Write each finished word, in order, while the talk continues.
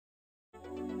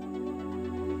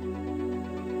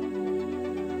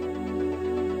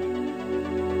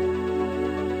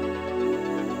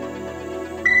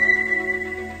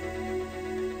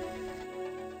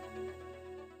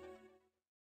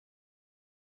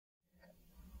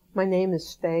My name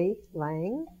is Faye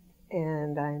Lang,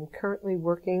 and I'm currently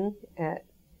working at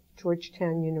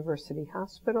Georgetown University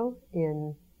Hospital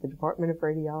in the Department of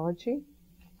Radiology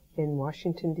in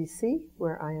Washington, D.C.,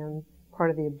 where I am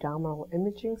part of the abdominal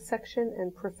imaging section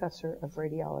and professor of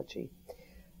radiology.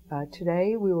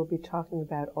 Today we will be talking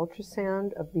about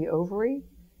ultrasound of the ovary,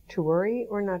 to worry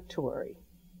or not to worry.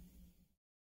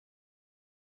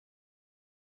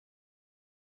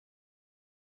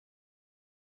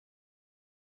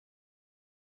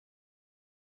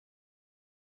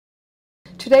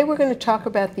 Today we're going to talk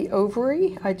about the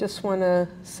ovary. I just want to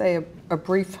say a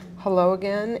brief hello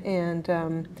again,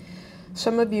 and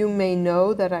some of you may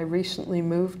know that I recently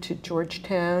moved to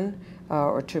Georgetown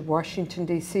or to Washington,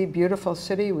 D.C., beautiful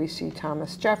city. We see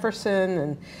Thomas Jefferson,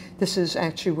 and this is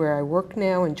actually where I work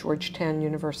now in Georgetown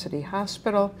University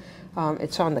Hospital.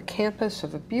 It's on the campus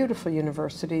of a beautiful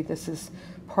university. This is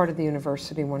part of the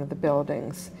university, one of the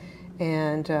buildings.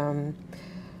 And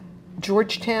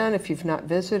Georgetown, if you've not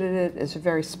visited it, is a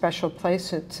very special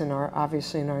place. It's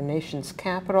obviously in our nation's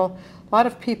capital. A lot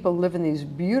of people live in these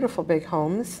beautiful big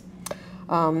homes.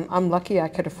 I'm lucky I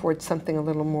could afford something a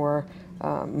little more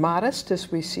modest,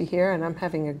 as we see here, and I'm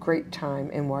having a great time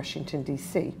in Washington,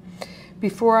 D.C.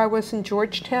 Before I was in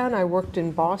Georgetown, I worked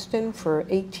in Boston for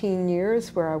 18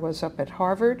 years, where I was up at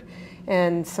Harvard,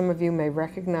 and some of you may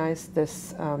recognize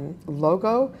this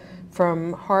logo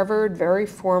from Harvard, very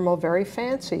formal, very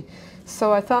fancy.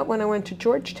 So I thought when I went to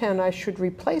Georgetown, I should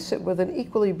replace it with an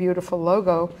equally beautiful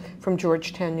logo from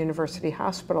Georgetown University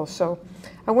Hospital. So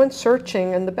I went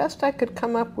searching, and the best I could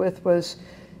come up with was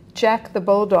Jack the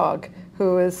Bulldog,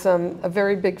 who is a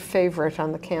very big favorite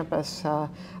on the campus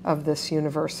of this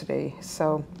university.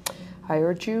 So I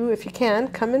urge you, if you can,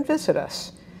 come and visit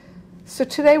us. So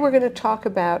today we're going to talk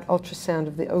about ultrasound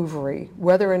of the ovary,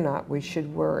 whether or not we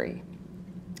should worry.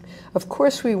 Of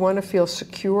course, we want to feel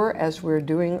secure as we're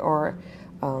doing our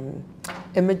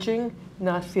imaging,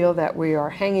 not feel that we are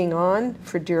hanging on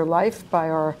for dear life by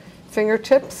our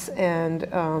fingertips,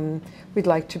 and we'd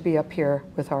like to be up here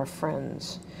with our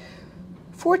friends.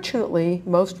 Fortunately,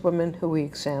 most women who we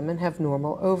examine have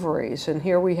normal ovaries, and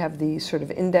here we have the sort of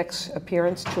index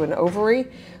appearance to an ovary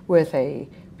with a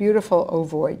beautiful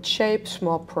ovoid shape,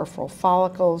 small peripheral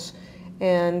follicles,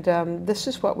 and this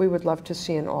is what we would love to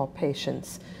see in all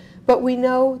patients. But we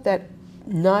know that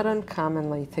not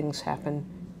uncommonly things happen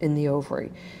in the ovary.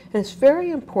 And it's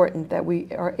very important that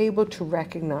we are able to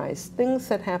recognize things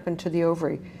that happen to the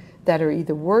ovary that are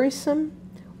either worrisome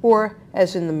or,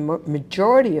 as in the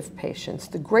majority of patients,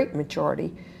 the great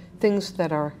majority, things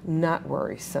that are not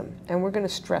worrisome. And we're going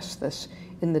to stress this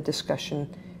in the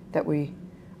discussion that we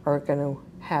are going to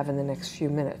have in the next few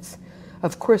minutes.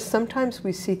 Of course, sometimes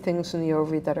we see things in the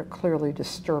ovary that are clearly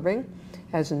disturbing,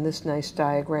 as in this nice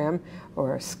diagram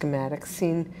or schematic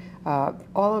seen.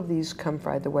 All of these come,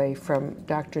 by the way, from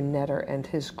Dr. Netter and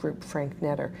his group, Frank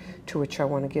Netter, to which I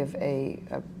want to give a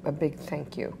big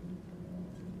thank you.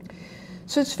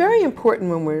 So it's very important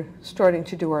when we're starting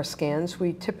to do our scans.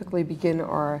 We typically begin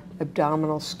our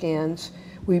abdominal scans.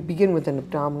 We begin with an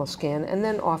abdominal scan and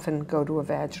then often go to a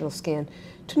vaginal scan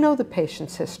to know the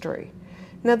patient's history.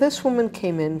 Now, this woman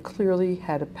came in, clearly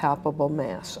had a palpable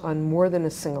mass on more than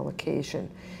a single occasion.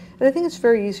 And I think it's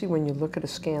very easy when you look at a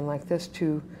scan like this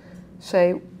to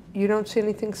say, you don't see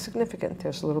anything significant.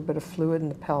 There's a little bit of fluid in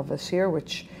the pelvis here,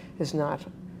 which is not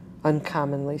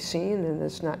uncommonly seen and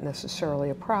is not necessarily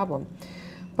a problem.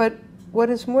 But what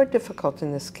is more difficult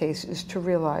in this case is to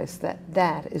realize that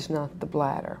that is not the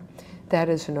bladder. That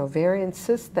is an ovarian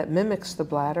cyst that mimics the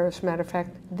bladder. As a matter of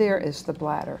fact, there is the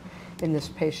bladder. In this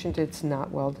patient, it's not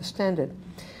well distended.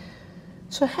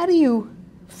 So how do you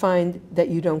find that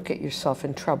you don't get yourself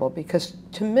in trouble? Because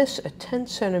to miss a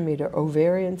 10-centimeter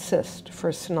ovarian cyst for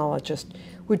a sonologist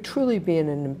would truly be in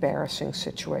an embarrassing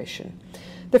situation.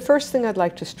 The first thing I'd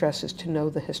like to stress is to know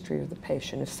the history of the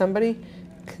patient. If somebody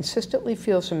consistently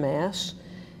feels a mass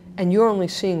and you're only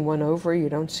seeing one ovary, you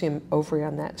don't see an ovary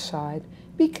on that side,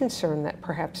 be concerned that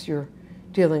perhaps you're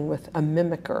dealing with a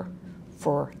mimicker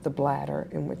for the bladder,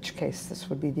 in which case this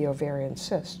would be the ovarian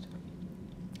cyst.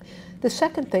 The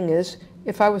second thing is,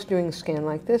 if I was doing a scan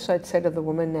like this, I'd say to the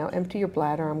woman, now empty your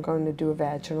bladder, I'm going to do a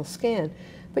vaginal scan.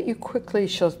 But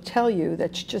she'll tell you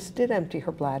that she just did empty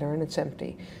her bladder and it's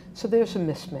empty. So there's a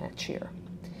mismatch here.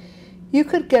 You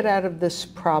could get out of this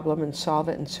problem and solve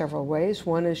it in several ways.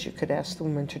 One is you could ask the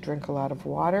woman to drink a lot of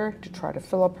water to try to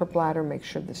fill up her bladder, make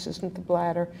sure this isn't the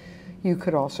bladder. You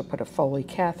could also put a Foley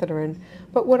catheter in.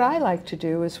 But what I like to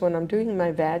do is when I'm doing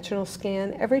my vaginal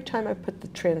scan, every time I put the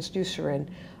transducer in,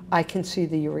 I can see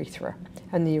the urethra.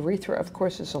 And the urethra, of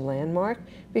course, is a landmark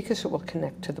because it will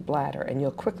connect to the bladder, and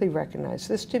you'll quickly recognize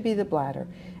this to be the bladder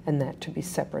and that to be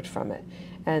separate from it.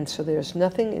 And so there's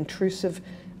nothing intrusive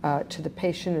to the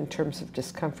patient in terms of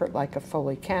discomfort like a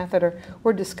Foley catheter,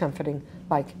 or discomforting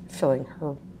like filling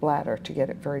her bladder to get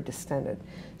it very distended.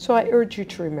 So I urge you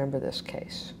to remember this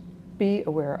case. Be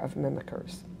aware of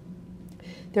mimickers.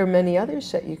 There are many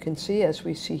others that you can see, as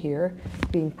we see here,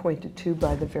 being pointed to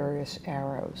by the various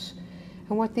arrows.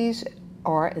 And what these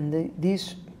are, in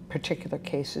these particular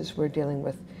cases, we're dealing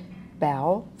with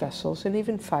bowel, vessels, and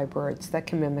even fibroids that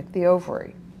can mimic the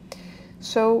ovary.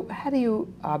 So how do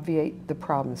you obviate the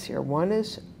problems here? One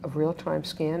is a real-time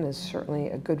scan is certainly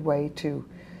a good way to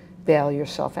bail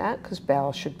yourself out, because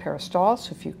bowel should peristall.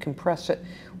 So if you compress it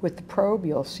with the probe,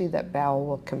 you'll see that bowel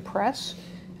will compress,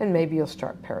 and maybe you'll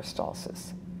start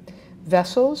peristalsis.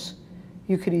 Vessels,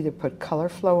 you could either put color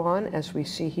flow on, as we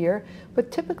see here,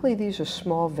 but typically these are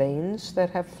small veins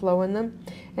that have flow in them.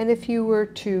 And if you were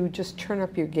to just turn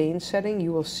up your gain setting,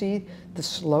 you will see the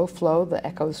slow flow, the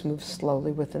echoes move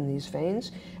slowly within these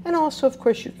veins. And also, of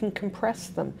course, you can compress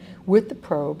them with the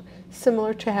probe,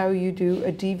 similar to how you do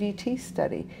a DVT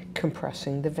study,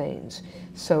 compressing the veins.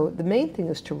 So the main thing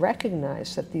is to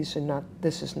recognize that this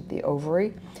isn't the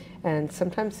ovary, and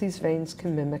sometimes these veins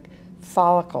can mimic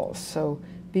follicles. So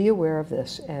be aware of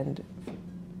this and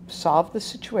solve the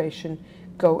situation,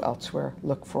 go elsewhere,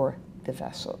 look for the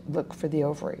vessel, look for the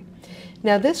ovary.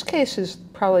 Now this case is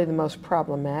probably the most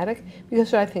problematic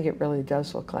because I think it really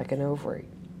does look like an ovary.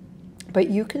 But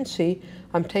you can see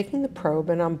I'm taking the probe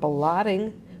and I'm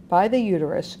ballotting by the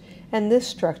uterus, and this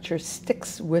structure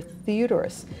sticks with the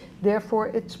uterus. Therefore,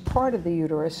 it's part of the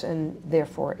uterus, and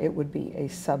therefore it would be a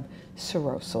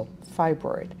subserosal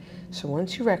fibroid. So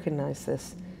once you recognize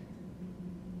this,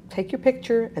 take your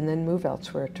picture and then move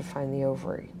elsewhere to find the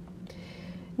ovary.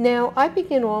 Now, I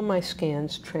begin all my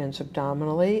scans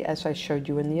transabdominally, as I showed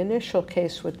you in the initial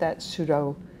case with that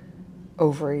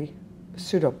pseudo-ovary,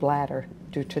 pseudo-bladder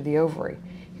due to the ovary.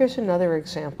 Here's another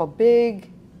example, big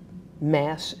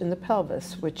mass in the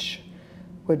pelvis, which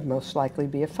would most likely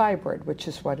be a fibroid, which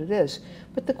is what it is.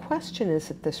 But the question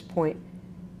is at this point,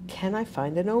 can I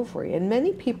find an ovary? And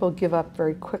many people give up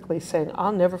very quickly saying,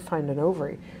 I'll never find an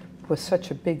ovary with such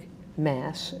a big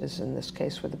mass, as in this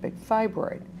case with a big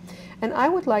fibroid. And I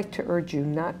would like to urge you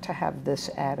not to have this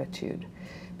attitude,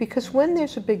 because when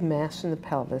there's a big mass in the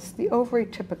pelvis, the ovary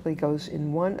typically goes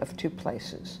in one of two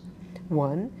places.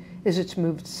 One is it's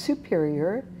moved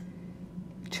superior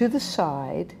to the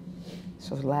side,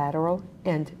 so lateral,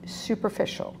 and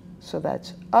superficial. So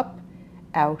that's up,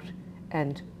 out,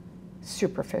 and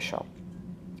superficial.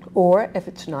 Or if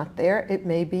it's not there, it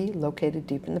may be located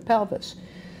deep in the pelvis.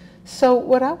 So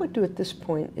what I would do at this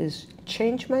point is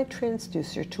change my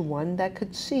transducer to one that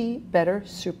could see better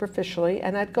superficially,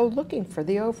 and I'd go looking for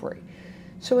the ovary.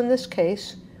 So in this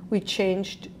case, we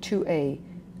changed to a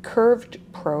curved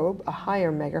probe, a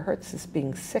higher megahertz, this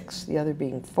being 6, the other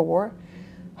being 4.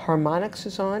 Harmonics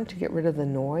is on to get rid of the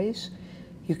noise.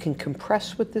 You can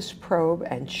compress with this probe,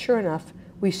 and sure enough,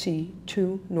 we see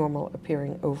 2 normal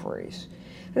appearing ovaries.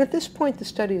 And at this point, the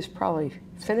study is probably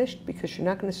finished because you're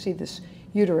not going to see this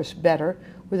uterus better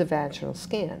with a vaginal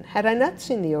scan. Had I not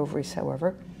seen the ovaries,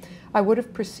 however, I would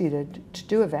have proceeded to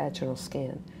do a vaginal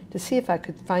scan to see if I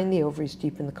could find the ovaries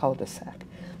deep in the cul-de-sac.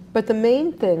 But the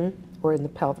main thing, or in the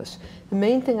pelvis, the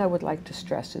main thing I would like to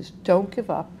stress is don't give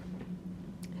up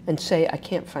and say, I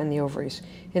can't find the ovaries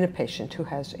in a patient who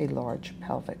has a large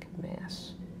pelvic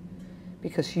mass,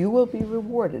 because you will be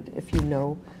rewarded if you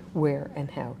know where and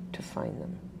how to find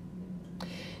them.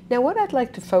 Now, what I'd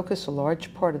like to focus a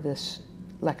large part of this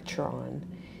lecture on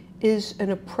is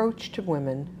an approach to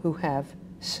women who have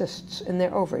cysts in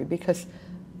their ovary, because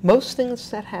most things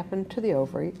that happen to the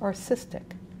ovary are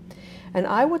cystic. And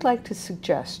I would like to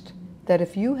suggest that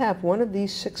if you have one of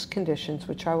these 6 conditions,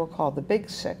 which I will call the big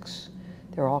 6,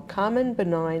 they're all common,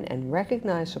 benign, and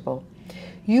recognizable,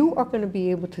 you are going to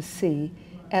be able to see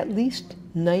at least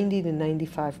 90 to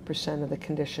 95% of the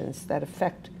conditions that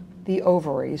affect the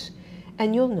ovaries,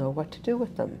 and you'll know what to do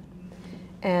with them.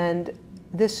 And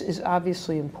this is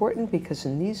obviously important because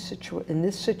in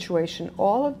this situation,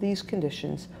 all of these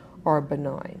conditions are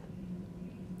benign.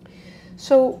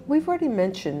 So we've already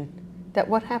mentioned that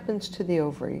what happens to the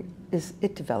ovary is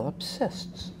it develops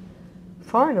cysts.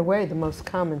 Far and away, the most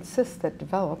common cysts that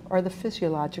develop are the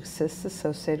physiologic cysts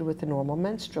associated with the normal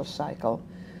menstrual cycle,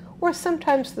 or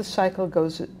sometimes the cycle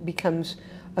becomes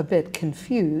a bit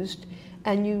confused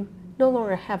and you no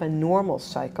longer have a normal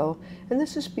cycle, and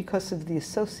this is because of the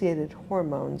associated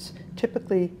hormones,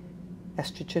 typically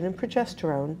estrogen and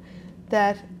progesterone,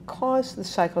 that cause the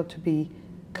cycle to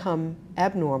become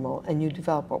abnormal, and you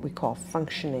develop what we call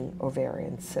functioning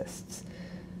ovarian cysts.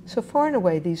 So far and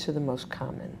away, these are the most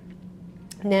common.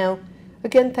 Now,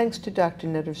 again, thanks to Dr.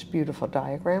 Netter's beautiful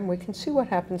diagram, we can see what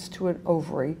happens to an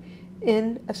ovary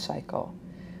in a cycle.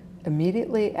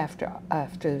 Immediately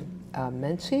after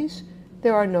menses,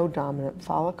 there are no dominant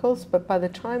follicles, but by the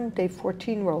time day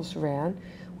 14 rolls around,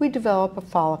 we develop a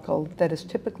follicle that is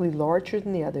typically larger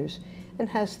than the others and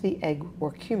has the egg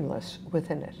or cumulus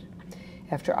within it.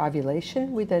 After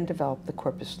ovulation, we then develop the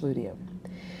corpus luteum.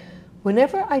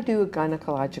 Whenever I do a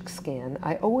gynecologic scan,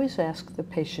 I always ask the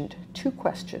patient two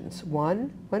questions.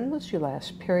 One, when was your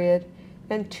last period?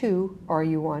 And two, are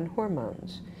you on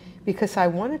hormones? Because I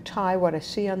want to tie what I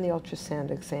see on the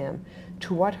ultrasound exam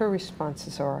to what her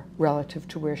responses are relative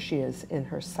to where she is in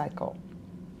her cycle.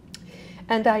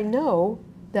 And I know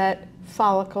that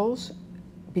follicles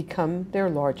become their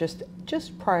largest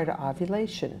just prior to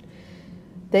ovulation.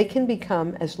 They can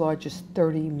become as large as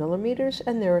 30 millimeters,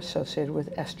 and they're associated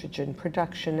with estrogen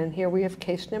production. And here we have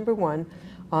case number 1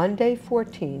 on day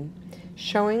 14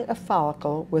 showing a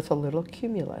follicle with a little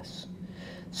cumulus.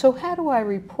 So how do I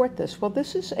report this? Well,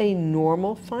 this is a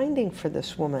normal finding for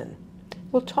this woman.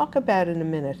 We'll talk about in a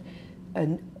minute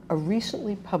a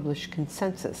recently published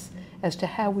consensus as to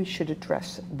how we should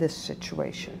address this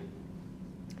situation.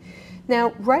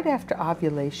 Now, right after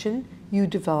ovulation, you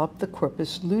develop the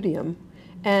corpus luteum,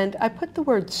 and I put the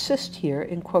word cyst here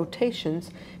in quotations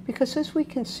because, as we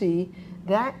can see,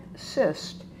 that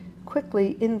cyst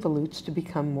quickly involutes to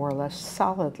become more or less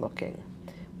solid looking.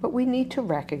 But we need to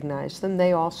recognize them.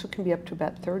 They also can be up to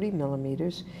about 30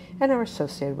 millimeters and are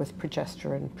associated with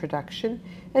progesterone production.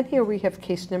 And here we have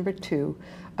case number 2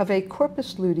 of a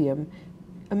corpus luteum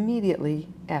immediately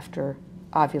after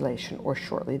ovulation or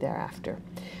shortly thereafter.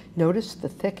 Notice the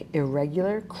thick,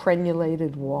 irregular,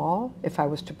 crenulated wall. If I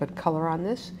was to put color on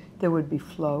this, there would be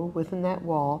flow within that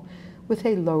wall with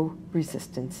a low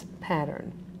resistance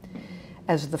pattern.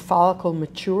 As the follicle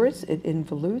matures, it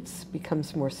involutes,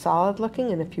 becomes more solid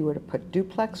looking, and if you were to put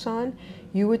duplex on,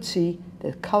 you would see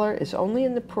the color is only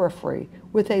in the periphery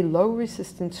with a low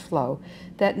resistance flow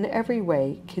that in every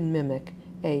way can mimic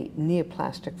a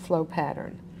neoplastic flow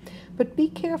pattern. But be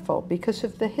careful, because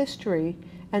if the history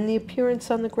and the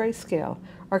appearance on the grayscale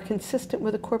are consistent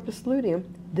with a corpus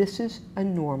luteum, this is a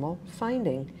normal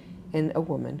finding in a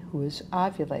woman who is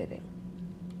ovulating.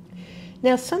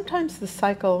 Now, sometimes the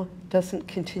cycle doesn't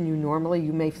continue normally.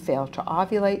 You may fail to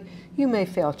ovulate, you may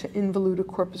fail to involute a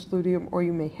corpus luteum, or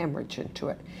you may hemorrhage into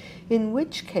it, in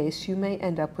which case you may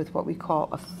end up with what we call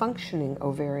a functioning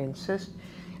ovarian cyst.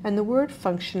 And the word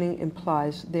functioning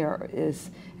implies there is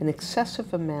an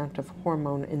excessive amount of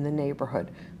hormone in the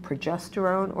neighborhood,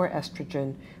 progesterone or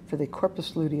estrogen, for the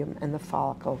corpus luteum and the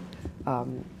follicle,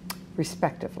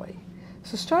 respectively.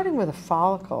 So starting with a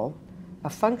follicle, a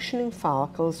functioning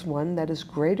follicle is one that is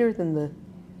greater than the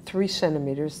 3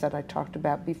 centimeters that I talked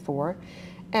about before,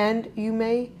 and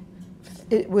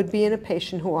it would be in a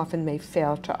patient who often may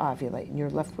fail to ovulate, and you're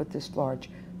left with this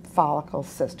large follicle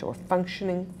cyst or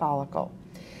functioning follicle.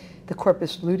 The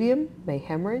corpus luteum may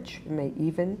hemorrhage, may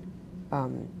even,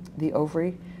 the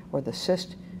ovary or the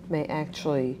cyst may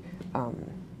actually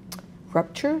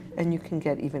rupture, and you can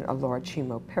get even a large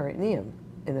hemoperitoneum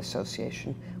in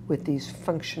association with these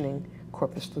functioning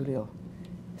corpus luteal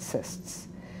cysts.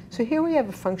 So here we have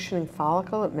a functioning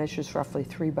follicle. It measures roughly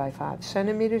 3 by 5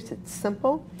 centimeters. It's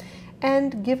simple,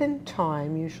 and given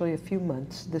time, usually a few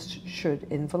months, this should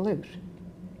involute.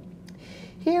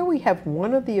 Here we have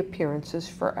one of the appearances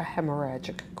for a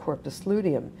hemorrhagic corpus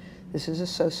luteum. This is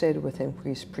associated with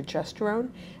increased progesterone,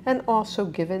 and also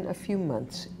given a few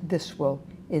months, this will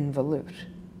involute.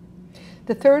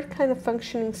 The third kind of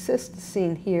functioning cyst is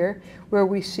seen here, where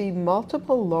we see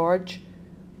multiple large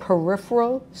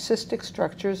peripheral cystic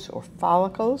structures or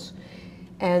follicles,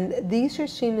 and these are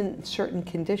seen in certain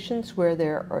conditions where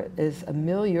there is a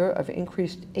milieu of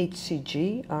increased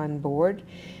HCG on board,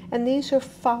 and these are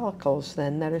follicles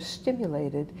then that are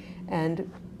stimulated,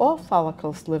 and all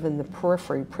follicles live in the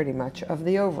periphery pretty much of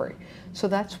the ovary. So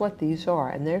that's what these are,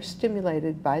 and they're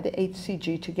stimulated by the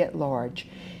HCG to get large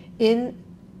in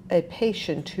a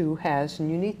patient who has,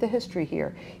 and you need the history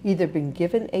here, either been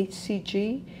given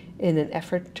HCG in an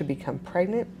effort to become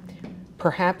pregnant,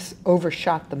 perhaps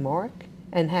overshot the mark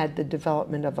and had the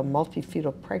development of a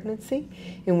multifetal pregnancy,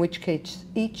 in which case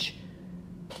each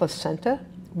placenta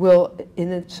will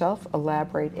in itself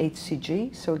elaborate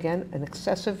HCG, so again, an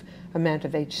excessive amount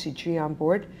of HCG on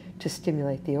board to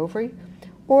stimulate the ovary,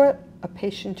 or a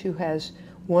patient who has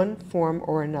one form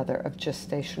or another of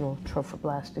gestational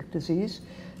trophoblastic disease,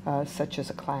 such as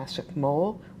a classic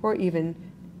mole, or even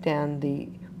down the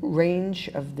range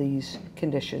of these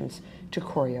conditions to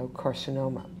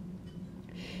choriocarcinoma.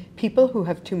 People who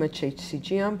have too much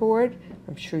HCG on board,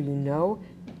 I'm sure you know,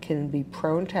 can be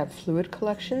prone to have fluid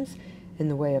collections in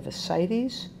the way of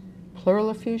ascites, pleural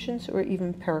effusions, or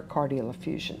even pericardial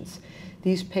effusions.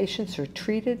 These patients are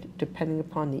treated depending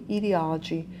upon the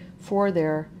etiology for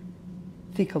their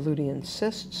fecal lutein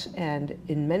cysts, and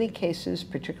in many cases,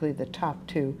 particularly the top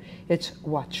two, it's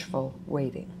watchful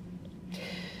waiting.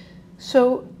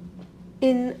 So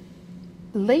in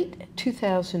late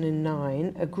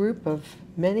 2009, a group of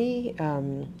many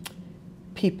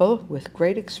people with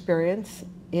great experience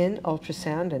in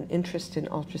ultrasound and interest in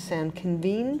ultrasound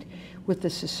convened with the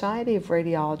Society of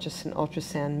Radiologists and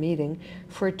Ultrasound meeting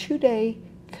for a 2-day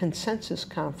consensus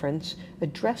conference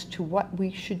addressed to what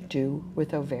we should do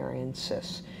with ovarian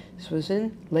cysts. This was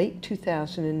in late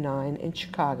 2009 in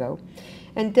Chicago,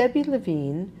 and Debbie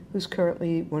Levine, who's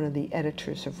currently one of the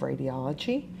editors of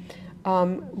Radiology,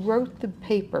 wrote the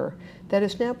paper that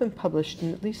has now been published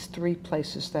in at least 3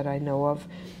 places that I know of.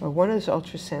 One is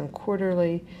Ultrasound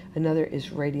Quarterly, another is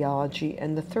Radiology,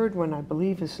 and the third one I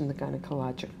believe is in the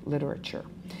gynecologic literature.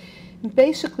 And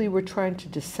basically, we're trying to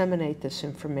disseminate this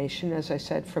information, as I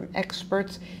said, from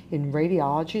experts in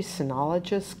radiology,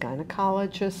 sonologists,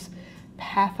 gynecologists,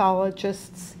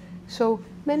 pathologists, so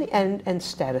many, and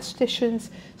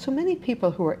statisticians, so many people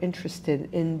who are interested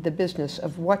in the business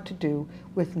of what to do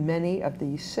with many of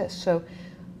these cysts. So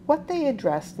what they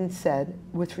addressed and said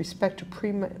with respect to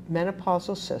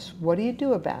premenopausal cysts, what do you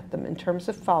do about them in terms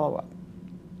of follow-up?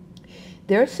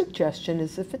 Their suggestion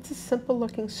is if it's a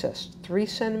simple-looking cyst, 3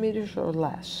 centimeters or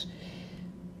less,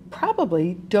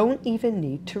 probably don't even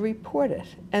need to report it,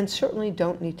 and certainly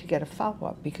don't need to get a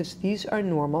follow-up, because these are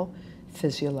normal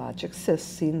physiologic cysts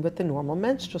seen with the normal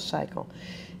menstrual cycle.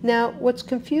 Now, what's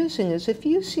confusing is if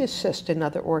you see a cyst in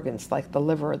other organs like the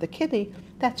liver or the kidney,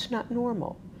 that's not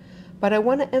normal. But I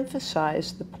want to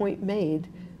emphasize the point made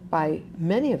by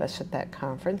many of us at that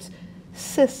conference: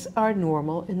 cysts are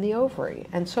normal in the ovary,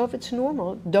 and so if it's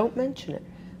normal, don't mention it.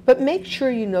 But make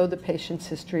sure you know the patient's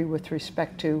history with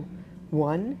respect to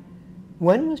 1,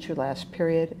 when was your last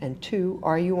period, and 2,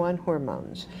 are you on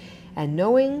hormones? And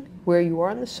knowing where you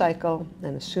are in the cycle,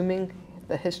 and assuming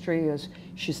the history is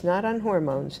she's not on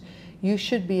hormones, you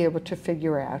should be able to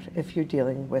figure out if you're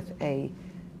dealing with a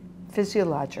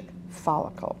physiologic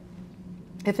follicle.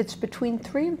 If it's between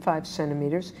 3 and 5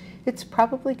 centimeters, it's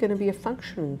probably going to be a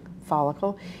functioning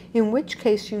follicle, in which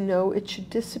case you know it should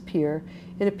disappear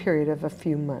in a period of a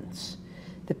few months.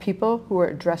 The people who are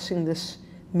addressing this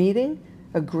meeting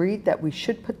agreed that we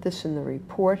should put this in the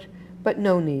report, but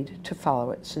no need to follow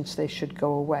it since they should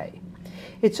go away.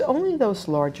 It's only those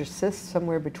larger cysts,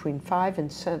 somewhere between 5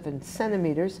 and 7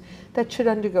 centimeters, that should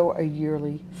undergo a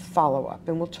yearly follow-up.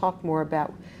 And we'll talk more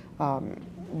about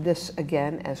this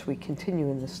again as we continue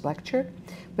in this lecture.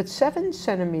 But 7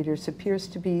 centimeters appears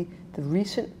to be the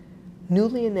recent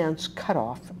newly announced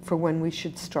cutoff for when we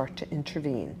should start to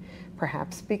intervene,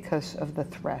 perhaps because of the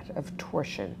threat of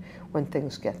torsion when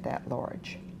things get that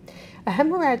large. A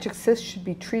hemorrhagic cyst should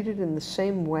be treated in the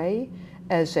same way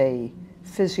as a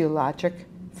physiologic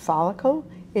follicle,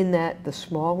 in that the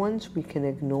small ones we can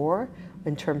ignore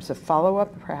in terms of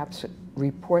follow-up, perhaps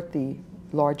report the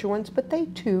larger ones, but they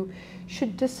too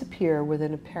should disappear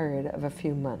within a period of a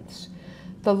few months.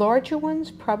 The larger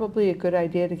ones, probably a good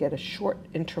idea to get a short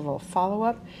interval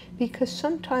follow-up, because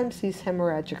sometimes these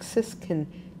hemorrhagic cysts can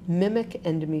mimic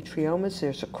endometriomas.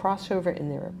 There's a crossover in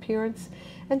their appearance,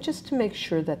 and just to make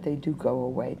sure that they do go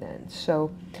away then.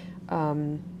 So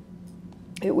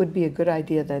it would be a good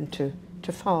idea then to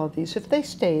follow these. If they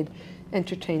stayed,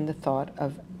 entertain the thought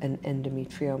of an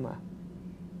endometrioma.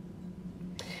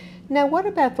 Now, what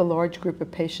about the large group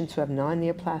of patients who have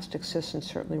non-neoplastic cysts? And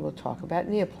certainly we'll talk about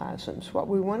neoplasms. What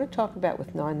we want to talk about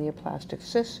with non-neoplastic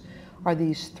cysts are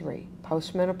these 3: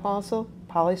 postmenopausal,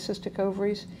 polycystic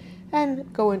ovaries,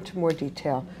 and go into more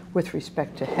detail with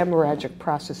respect to hemorrhagic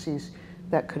processes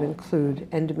that could include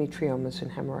endometriomas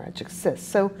and hemorrhagic cysts.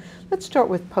 So let's start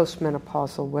with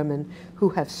postmenopausal women who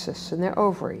have cysts in their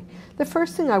ovary. The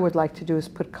first thing I would like to do is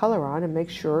put color on and make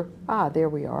sure, there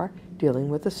we are, dealing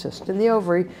with a cyst in the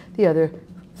ovary. The other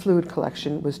fluid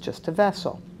collection was just a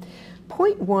vessel.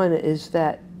 Point 1 is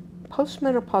that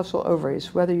postmenopausal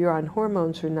ovaries, whether you're on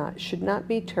hormones or not, should not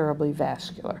be terribly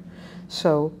vascular.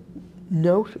 So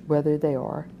note whether they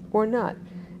are or not,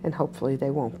 and hopefully they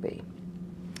won't be.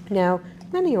 Now,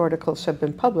 many articles have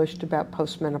been published about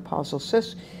postmenopausal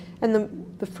cysts,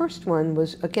 and the first one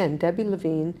was, again, Debbie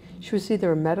Levine. She was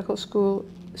either a medical school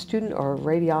student or a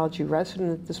radiology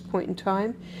resident at this point in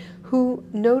time, who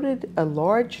noted a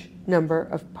large number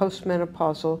of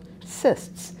postmenopausal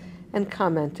cysts and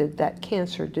commented that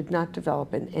cancer did not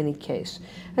develop in any case.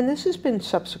 And this has been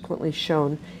subsequently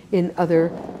shown in other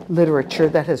literature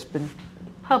that has been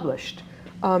published.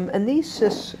 And these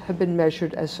cysts have been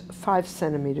measured as 5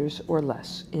 centimeters or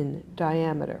less in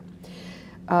diameter.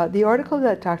 The article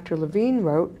that Dr. Levine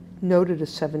wrote noted a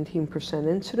 17%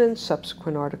 incidence,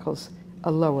 subsequent articles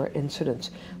a lower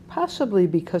incidence, possibly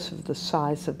because of the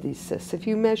size of these cysts. If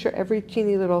you measure every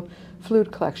teeny little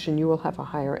fluid collection, you will have a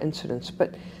higher incidence.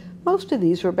 But most of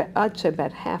these, or I'd say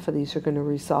about half of these, are going to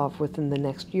resolve within the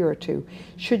next year or two,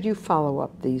 should you follow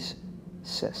up these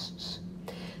cysts.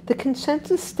 The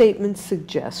consensus statement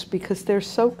suggests, because they're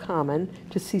so common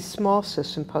to see small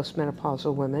cysts in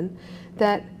postmenopausal women,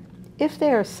 that if they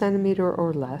are a centimeter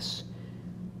or less,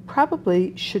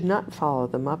 probably should not follow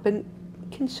them up and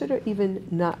consider even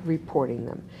not reporting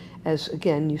them. As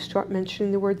again, you start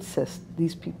mentioning the word cyst,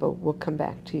 these people will come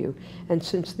back to you. And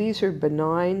since these are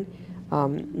benign,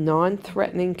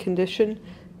 non-threatening condition,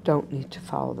 don't need to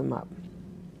follow them up.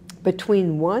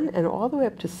 Between 1 and all the way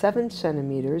up to 7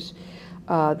 centimeters,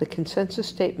 the consensus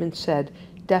statement said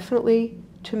definitely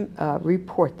to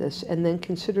report this and then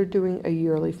consider doing a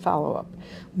yearly follow-up.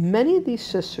 Many of these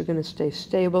cysts are going to stay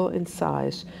stable in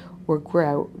size or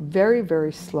grow very,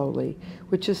 very slowly,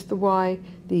 which is why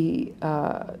the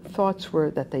thoughts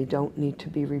were that they don't need to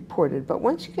be reported. But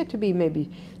once you get to be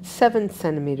maybe 7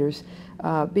 centimeters,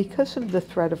 because of the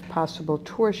threat of possible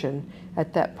torsion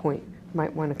at that point, you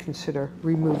might want to consider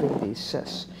removing these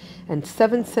cysts. And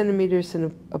 7 centimeters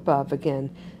and above,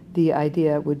 again, the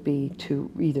idea would be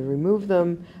to either remove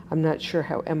them. I'm not sure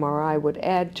how MRI would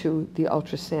add to the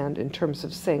ultrasound in terms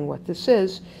of saying what this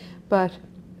is, but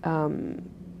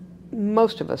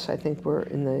most of us, I think, were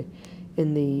in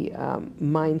the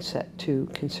mindset to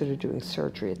consider doing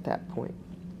surgery at that point.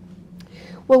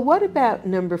 Well, what about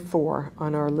number 4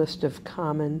 on our list of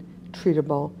common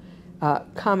treatable,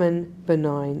 common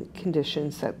benign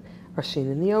conditions that are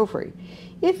seen in the ovary?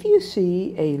 If you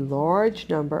see a large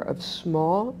number of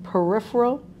small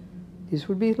peripheral, these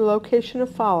would be the location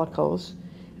of follicles,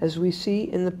 as we see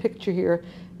in the picture here,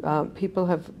 people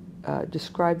have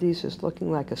described these as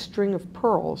looking like a string of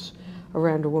pearls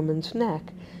around a woman's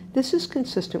neck. This is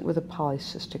consistent with a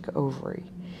polycystic ovary.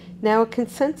 Now, a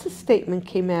consensus statement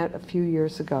came out a few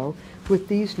years ago with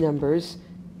these numbers,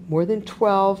 more than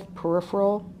 12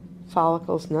 peripheral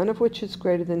follicles, none of which is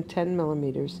greater than 10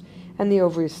 millimeters, and the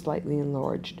ovary is slightly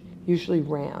enlarged, usually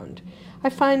round. I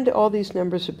find all these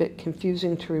numbers a bit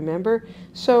confusing to remember,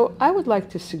 so I would like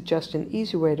to suggest an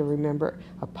easy way to remember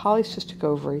a polycystic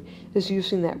ovary is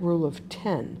using that rule of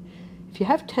 10. If you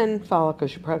have 10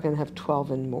 follicles, you're probably going to have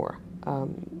 12 and more,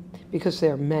 because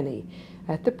there are many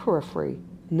at the periphery,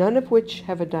 none of which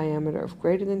have a diameter of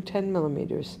greater than 10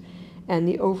 millimeters, and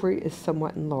the ovary is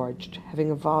somewhat enlarged, having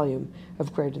a volume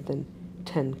of greater than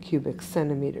 10 cubic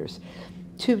centimeters.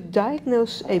 To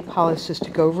diagnose a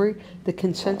polycystic ovary, the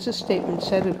consensus statement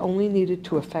said it only needed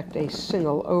to affect a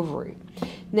single ovary.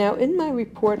 Now, in my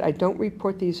report, I don't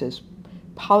report these as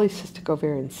polycystic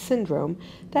ovarian syndrome.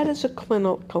 That is a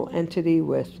clinical entity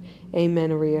with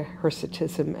amenorrhea,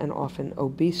 hirsutism, and often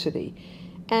obesity,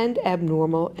 and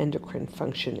abnormal endocrine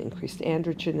function, increased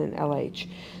androgen and LH.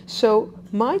 So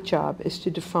my job is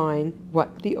to define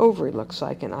what the ovary looks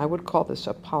like, and I would call this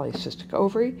a polycystic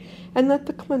ovary, and let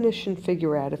the clinician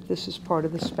figure out if this is part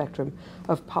of the spectrum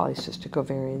of polycystic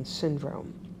ovarian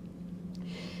syndrome.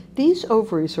 These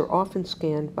ovaries are often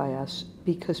scanned by us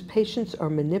because patients are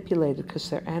manipulated because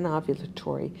they're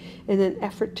anovulatory in an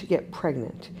effort to get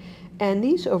pregnant. And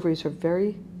these ovaries are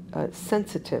very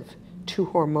sensitive to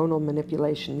hormonal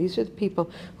manipulation. These are the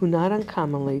people who not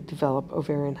uncommonly develop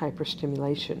ovarian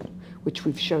hyperstimulation, which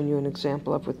we've shown you an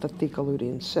example of with the thecal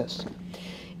lutein cyst.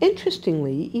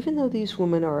 Interestingly, even though these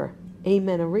women are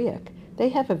amenorrheic, they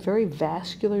have a very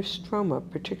vascular stroma,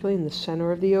 particularly in the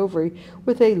center of the ovary,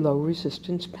 with a low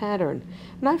resistance pattern.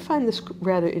 And I find this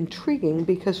rather intriguing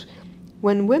because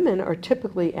when women are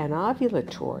typically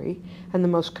anovulatory, and the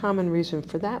most common reason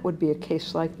for that would be a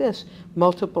case like this,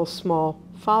 multiple small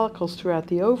follicles throughout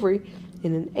the ovary,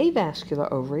 in an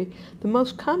avascular ovary, the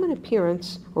most common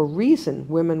appearance or reason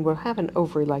women will have an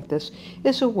ovary like this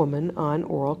is a woman on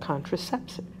oral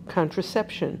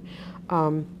contraception.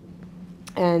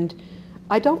 And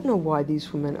I don't know why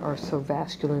these women are so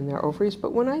vascular in their ovaries,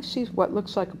 but when I see what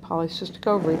looks like a polycystic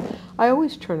ovary, I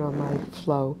always turn on my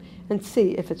flow and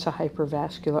see if it's a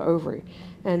hypervascular ovary.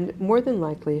 And more than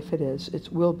likely, if it is,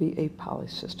 it will be a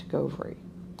polycystic ovary.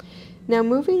 Now,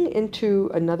 moving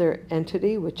into another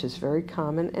entity, which is very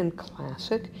common and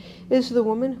classic, is the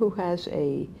woman who has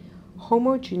a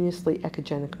homogeneously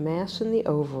echogenic mass in the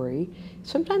ovary,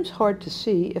 sometimes hard to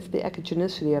see if the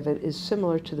echogenicity of it is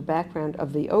similar to the background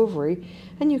of the ovary,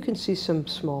 and you can see some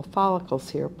small follicles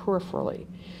here peripherally.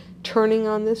 Turning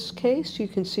on this case, you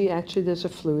can see actually there's a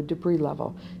fluid debris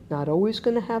level. Not always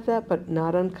going to have that, but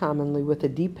not uncommonly with a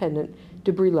dependent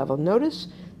debris level. Notice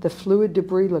the fluid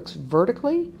debris looks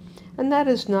vertically, and that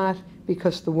is not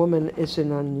because the woman is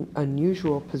in an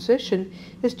unusual position.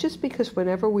 It's just because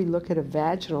whenever we look at a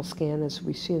vaginal scan, as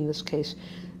we see in this case,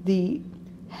 the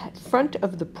front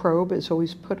of the probe is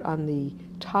always put on the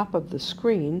top of the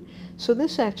screen. So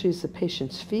this actually is the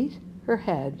patient's feet, her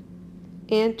head,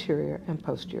 anterior and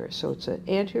posterior. So it's an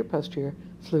anterior-posterior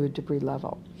fluid debris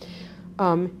level.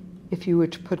 If you were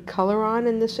to put color on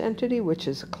in this entity, which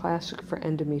is a classic for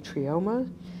endometrioma,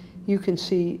 you can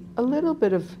see a little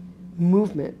bit of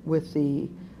movement with the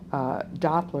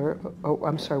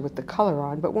Doppler, with the color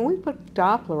on. But when we put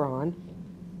Doppler on,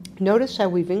 notice how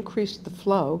we've increased the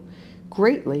flow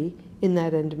greatly in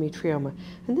that endometrioma.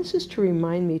 And this is to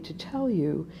remind me to tell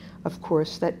you, of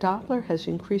course, that Doppler has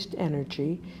increased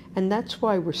energy, and that's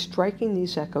why we're striking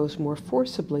these echoes more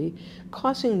forcibly,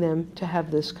 causing them to have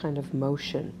this kind of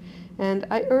motion. And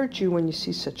I urge you, when you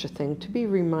see such a thing, to be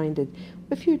reminded,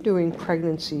 if you're doing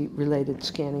pregnancy-related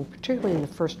scanning, particularly in the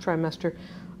first trimester,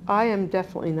 I am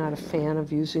definitely not a fan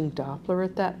of using Doppler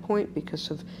at that point because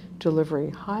of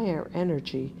delivering higher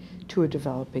energy to a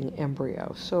developing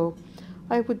embryo. So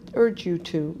I would urge you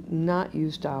to not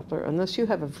use Doppler unless you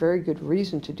have a very good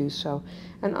reason to do so.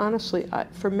 And honestly,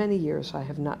 for many years, I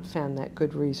have not found that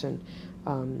good reason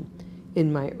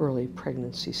in my early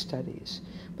pregnancy studies.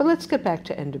 But let's get back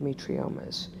to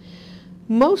endometriomas.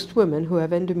 Most women who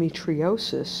have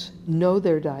endometriosis know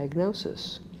their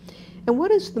diagnosis. And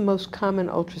what is the most common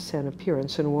ultrasound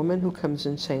appearance in a woman who comes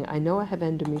in saying, I know I have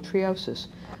endometriosis?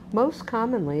 Most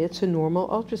commonly, it's a normal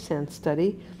ultrasound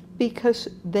study because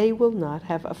they will not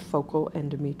have a focal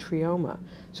endometrioma.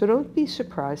 So don't be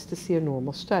surprised to see a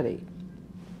normal study.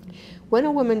 When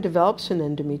a woman develops an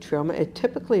endometrioma, it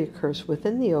typically occurs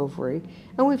within the ovary,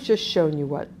 and we've just shown you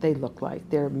what they look like.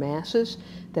 They're masses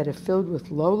that are filled with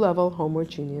low-level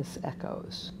homogeneous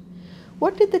echoes.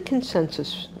 What did the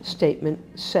consensus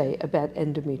statement say about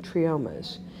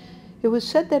endometriomas? It was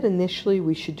said that initially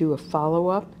we should do a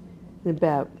follow-up in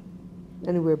about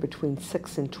anywhere between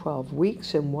 6 and 12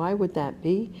 weeks, and why would that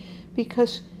be?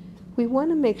 Because we want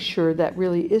to make sure that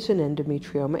really is an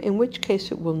endometrioma, in which case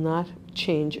it will not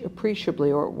change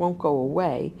appreciably or it won't go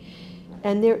away.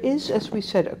 And there is, as we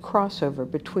said, a crossover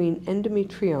between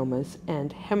endometriomas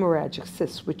and hemorrhagic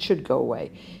cysts, which should go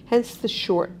away, hence the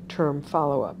short-term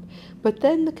follow-up. But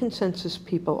then the consensus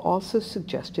people also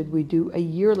suggested we do a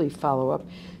yearly follow-up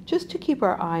just to keep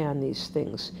our eye on these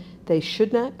things. They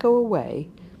should not go away,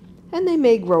 and they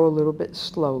may grow a little bit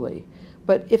slowly.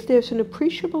 But if there's an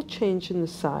appreciable change in the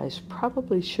size,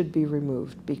 probably should be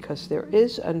removed because there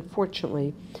is,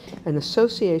 unfortunately, an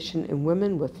association in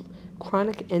women with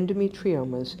chronic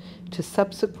endometriomas to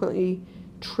subsequently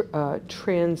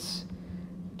change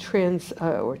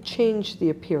the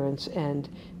appearance and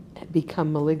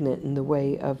become malignant in the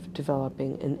way of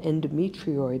developing an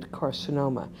endometrioid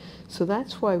carcinoma. So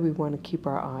that's why we want to keep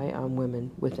our eye on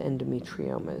women with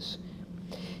endometriomas.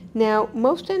 Now,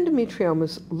 most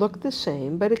endometriomas look the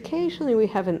same, but occasionally we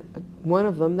have one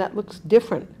of them that looks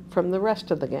different from the rest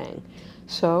of the gang.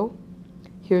 So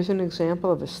here's an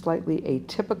example of a slightly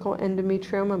atypical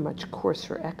endometrioma, much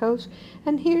coarser echoes.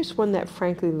 And here's one that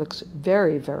frankly looks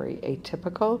very, very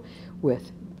atypical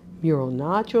with mural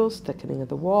nodules, thickening of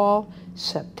the wall,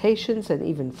 septations, and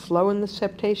even flow in the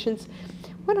septations.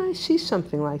 When I see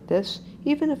something like this,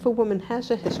 even if a woman has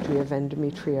a history of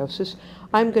endometriosis,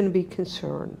 I'm going to be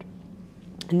concerned.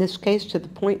 In this case, to the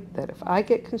point that if I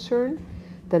get concerned,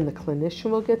 then the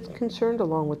clinician will get concerned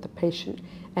along with the patient,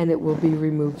 and it will be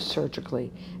removed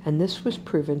surgically. And this was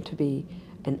proven to be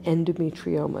an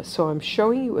endometrioma. So I'm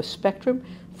showing you a spectrum.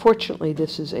 Fortunately,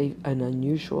 this is an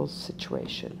unusual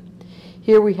situation.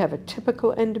 Here we have a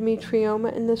typical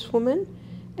endometrioma in this woman,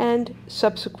 and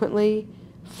subsequently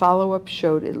follow-up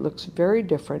showed it looks very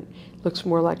different. It looks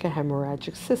more like a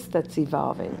hemorrhagic cyst that's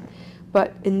evolving.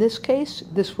 But in this case,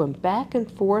 this went back and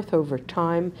forth over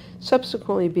time,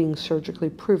 subsequently being surgically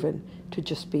proven to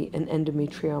just be an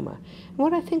endometrioma. And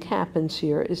what I think happens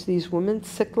here is these women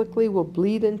cyclically will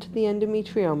bleed into the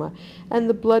endometrioma, and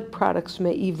the blood products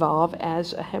may evolve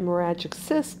as a hemorrhagic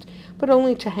cyst, but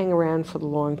only to hang around for the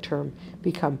long term,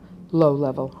 become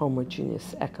low-level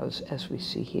homogeneous echoes, as we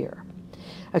see here.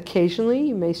 Occasionally,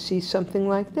 you may see something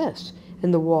like this,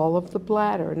 in the wall of the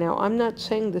bladder. Now, I'm not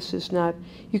saying this is not,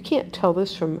 you can't tell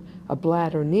this from a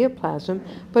bladder neoplasm,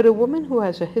 but a woman who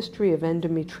has a history of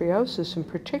endometriosis, and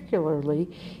particularly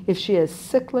if she has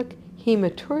cyclic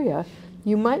hematuria,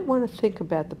 you might want to think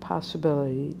about the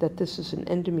possibility that this is an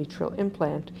endometrial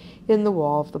implant in the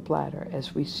wall of the bladder,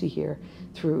 as we see here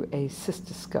through a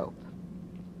cystoscope.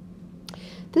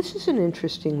 This is an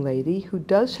interesting lady who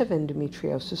does have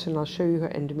endometriosis, and I'll show you her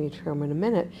endometrioma in a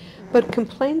minute, but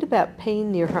complained about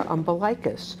pain near her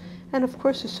umbilicus. And of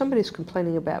course, if somebody's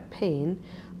complaining about pain,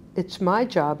 it's my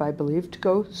job, I believe, to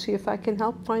go see if I can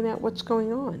help find out what's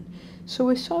going on. So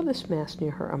we saw this mass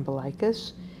near her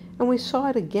umbilicus, and we saw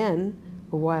it again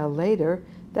a while later,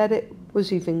 that it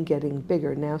was even getting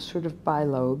bigger, now sort of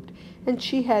bilobed, and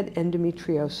she had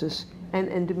endometriosis and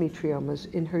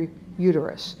endometriomas in her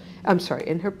uterus,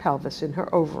 in her pelvis, in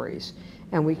her ovaries,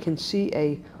 and we can see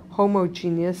a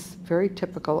homogeneous, very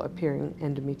typical appearing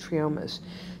endometriomas.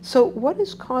 So what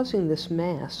is causing this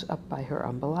mass up by her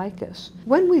umbilicus?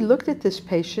 When we looked at this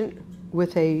patient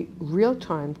with a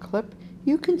real-time clip,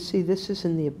 you can see this is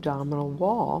in the abdominal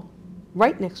wall,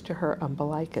 right next to her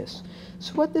umbilicus.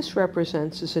 So what this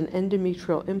represents is an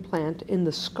endometrial implant in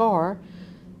the scar,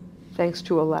 thanks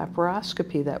to a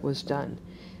laparoscopy that was done.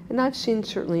 And I've seen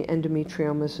certainly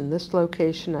endometriomas in this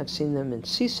location. I've seen them in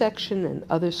C-section and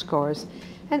other scars.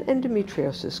 And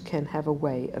endometriosis can have a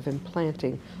way of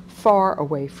implanting far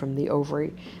away from the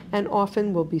ovary and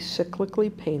often will be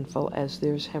cyclically painful as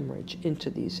there's hemorrhage into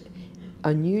these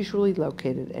unusually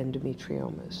located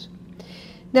endometriomas.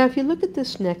 Now, if you look at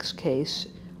this next case,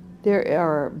 there's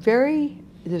a very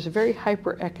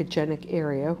hyperechogenic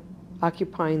area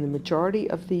occupying the majority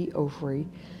of the ovary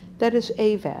that is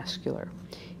avascular.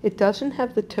 It doesn't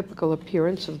have the typical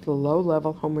appearance of the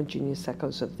low-level homogeneous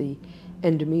echoes of the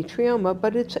endometrioma,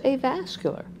 but it's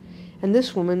avascular. And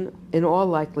this woman, in all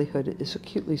likelihood, is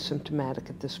acutely symptomatic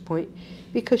at this point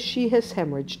because she has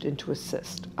hemorrhaged into a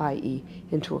cyst, i.e.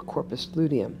 into a corpus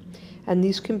luteum. And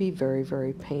these can be very,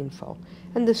 very painful.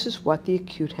 And this is what the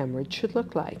acute hemorrhage should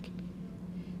look like.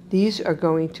 These are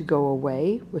going to go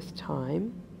away with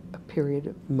time, a period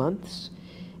of months,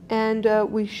 and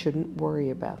we shouldn't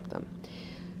worry about them.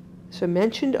 So I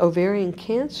mentioned ovarian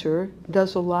cancer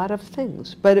does a lot of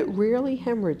things, but it rarely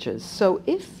hemorrhages. So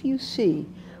if you see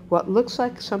what looks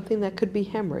like something that could be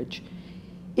hemorrhage,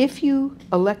 if you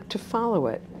elect to follow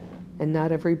it, and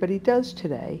not everybody does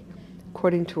today,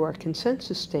 according to our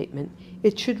consensus statement,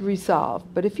 it should resolve.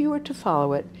 But if you were to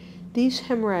follow it, these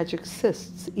hemorrhagic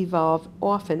cysts evolve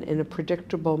often in a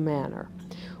predictable manner.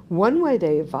 One way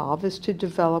they evolve is to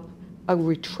develop a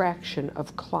retraction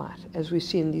of clot, as we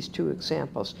see in these two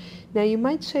examples. Now, you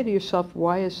might say to yourself,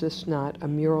 why is this not a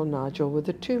mural nodule with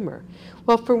a tumor?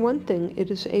 Well, for one thing, it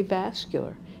is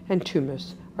avascular, and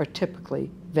tumors are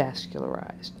typically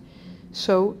vascularized.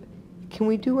 So, can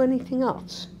we do anything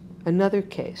else? Another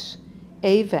case,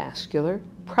 avascular,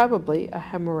 probably a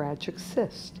hemorrhagic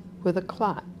cyst with a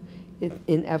clot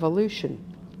in evolution.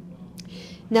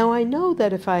 Now, I know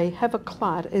that if I have a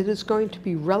clot, it is going to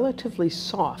be relatively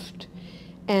soft.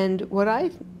 And what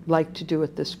I like to do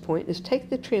at this point is take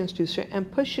the transducer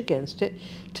and push against it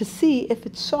to see if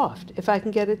it's soft, if I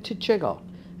can get it to jiggle.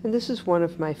 And this is one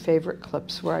of my favorite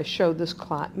clips where I show this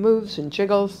clot moves and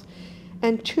jiggles,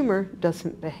 and tumor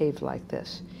doesn't behave like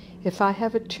this. If I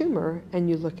have a tumor and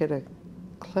you look at a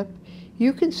clip,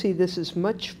 you can see this is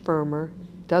much firmer,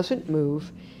 doesn't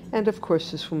move, and of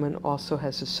course this woman also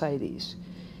has ascites.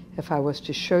 If I was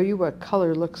to show you what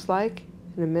color looks like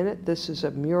in a minute, this is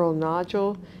a mural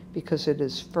nodule because it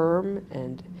is firm,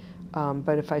 and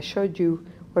but if I showed you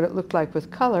what it looked like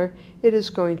with color, it is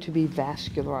going to be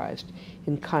vascularized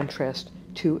in contrast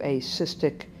to a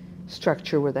cystic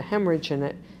structure with a hemorrhage in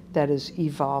it that is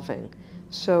evolving.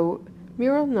 So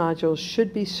mural nodules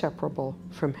should be separable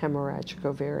from hemorrhagic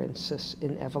ovarian cysts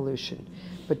in evolution.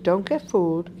 But don't get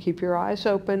fooled, keep your eyes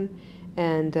open,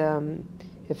 and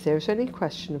if there's any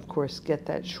question, of course, get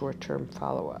that short-term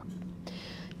follow-up.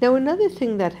 Now, another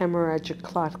thing that hemorrhagic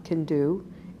clot can do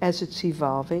as it's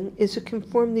evolving is it can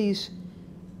form these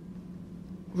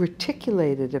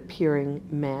reticulated appearing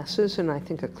masses, and I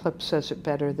think a clip says it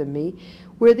better than me,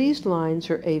 where these lines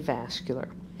are avascular.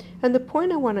 And the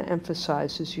point I want to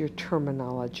emphasize is your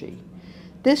terminology.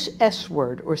 This S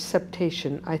word, or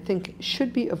septation, I think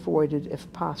should be avoided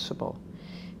if possible,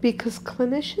 because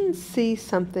clinicians see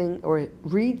something or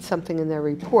read something in their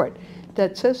report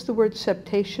that says the word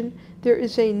septation, there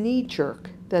is a knee jerk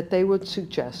that they would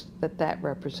suggest that that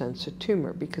represents a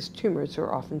tumor, because tumors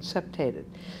are often septated.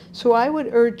 So I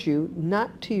would urge you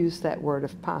not to use that word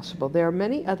if possible. There are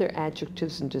many other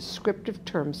adjectives and descriptive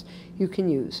terms you can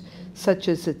use, such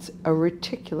as it's a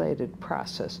reticulated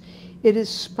process. It is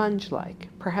sponge-like.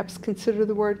 Perhaps consider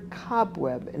the word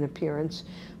cobweb in appearance,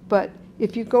 but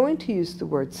if you're going to use the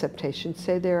word septation,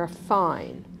 say they're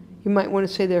fine. You might want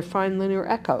to say they're fine linear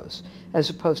echoes, as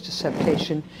opposed to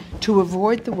septation, to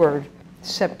avoid the word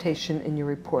septation in your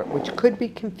report, which could be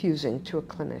confusing to a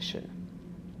clinician.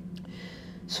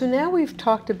 So now we've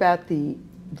talked about the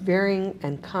varying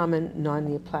and common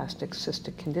non-neoplastic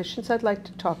cystic conditions. I'd like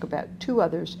to talk about two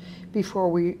others before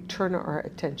we turn our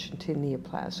attention to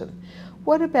neoplasm.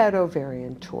 What about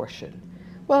ovarian torsion?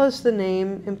 Well, as the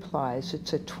name implies,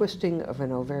 it's a twisting of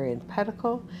an ovarian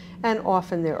pedicle, and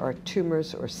often there are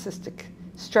tumors or cystic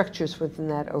structures within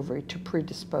that ovary to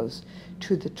predispose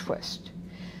to the twist.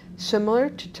 Similar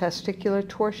to testicular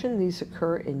torsion, these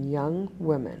occur in young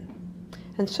women.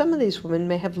 And some of these women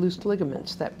may have loose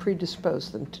ligaments that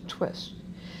predispose them to twist.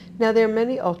 Now, there are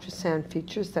many ultrasound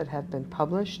features that have been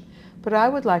published, but I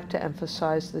would like to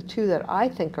emphasize the two that I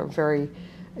think are very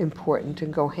important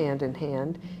and go hand in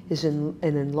hand is an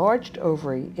enlarged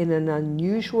ovary in an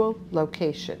unusual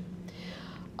location.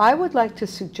 I would like to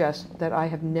suggest that I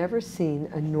have never seen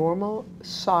a normal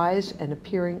size and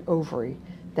appearing ovary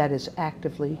that is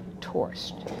actively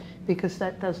torsed, because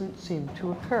that doesn't seem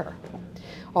to occur.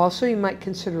 Also, you might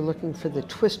consider looking for the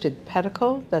twisted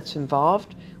pedicle that's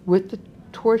involved with the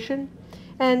torsion,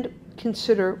 and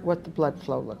consider what the blood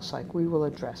flow looks like. We will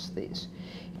address these.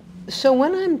 So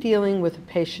when I'm dealing with a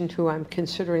patient who I'm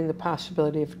considering the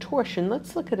possibility of torsion,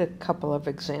 let's look at a couple of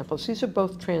examples. These are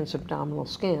both transabdominal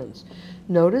scans.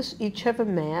 Notice each have a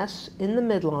mass in the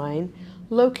midline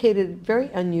located very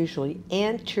unusually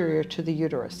anterior to the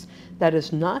uterus. That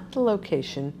is not the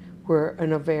location where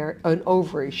an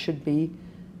ovary should be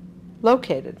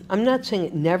located. I'm not saying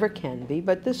it never can be,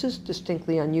 but this is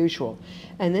distinctly unusual.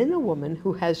 And in a woman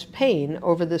who has pain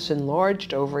over this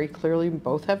enlarged ovary, clearly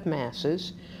both have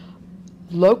masses,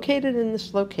 located in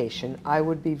this location, I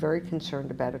would be very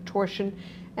concerned about a torsion.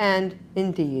 And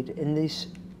indeed, in these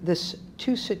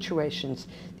two situations,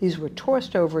 these were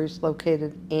torsed ovaries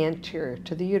located anterior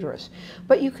to the uterus.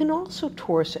 But you can also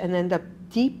torse and end up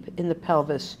deep in the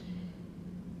pelvis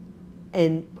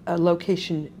in a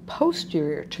location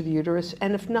posterior to the uterus,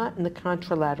 and if not, in the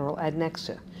contralateral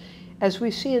adnexa. As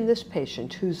we see in this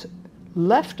patient, whose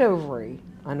left ovary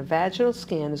on a vaginal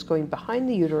scan is going behind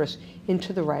the uterus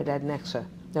into the right adnexa.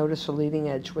 Notice a leading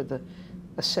edge with a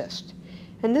cyst.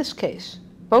 In this case,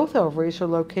 both ovaries are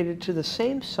located to the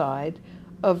same side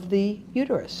of the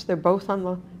uterus. They're both on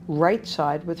the right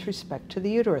side with respect to the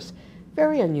uterus.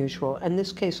 Very unusual, and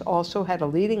this case also had a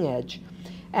leading edge,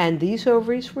 and these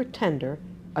ovaries were tender,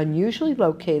 unusually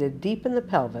located deep in the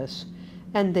pelvis,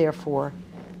 and therefore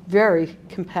very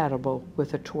compatible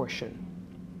with a torsion.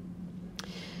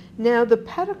 Now, the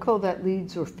pedicle that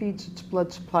leads or feeds its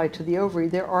blood supply to the ovary,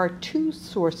 there are two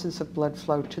sources of blood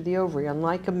flow to the ovary,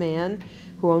 unlike a man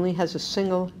who only has a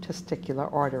single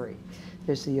testicular artery.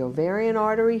 There's the ovarian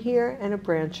artery here and a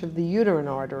branch of the uterine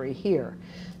artery here.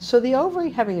 So the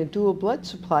ovary having a dual blood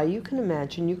supply, you can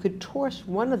imagine you could torse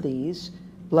one of these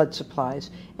blood supplies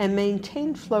and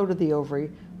maintain flow to the ovary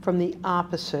from the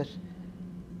opposite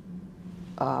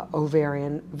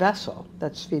ovarian vessel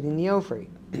that's feeding the ovary.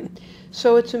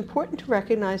 So it's important to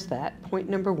recognize that, point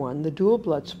number one, the dual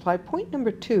blood supply. Point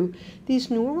number two, these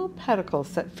normal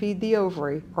pedicles that feed the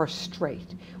ovary are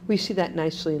straight. We see that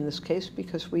nicely in this case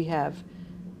because we have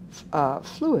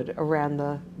fluid around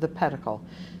the pedicle.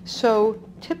 So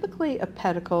typically a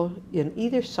pedicle in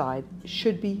either side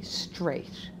should be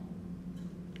straight.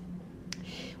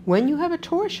 When you have a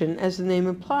torsion, as the name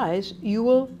implies, you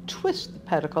will twist the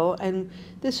pedicle, and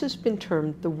this has been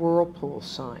termed the whirlpool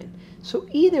sign. So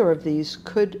either of these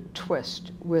could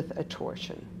twist with a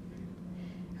torsion.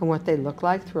 And what they look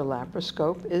like through a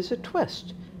laparoscope is a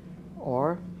twist,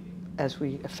 or, as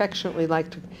we affectionately like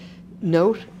to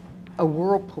note, a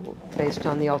whirlpool based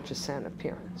on the ultrasound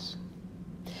appearance.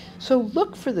 So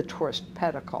look for the torsed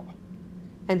pedicle.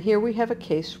 And here we have a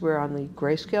case where on the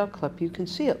grayscale clip you can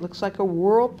see it looks like a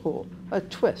whirlpool, a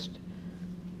twist.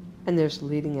 And there's the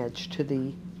leading edge to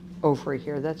the ovary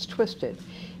here that's twisted.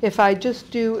 If I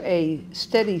just do a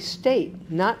steady state,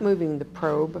 not moving the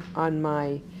probe on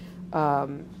my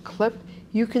clip,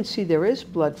 you can see there is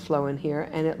blood flow in here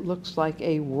and it looks like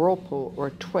a whirlpool or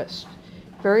twist.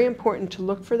 Very important to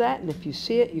look for that, and if you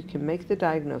see it, you can make the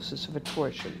diagnosis of a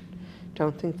torsion.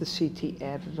 Don't think the CT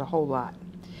added a whole lot.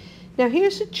 Now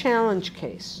here's a challenge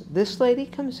case. This lady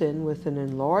comes in with an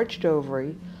enlarged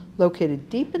ovary located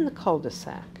deep in the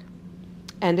cul-de-sac,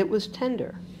 and it was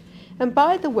tender. And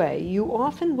by the way, you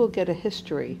often will get a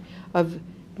history of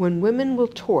when women will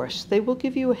torse, they will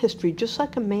give you a history, just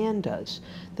like a man does,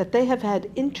 that they have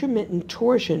had intermittent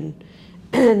torsion,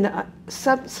 and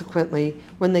subsequently,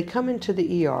 when they come into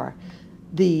the ER,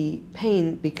 the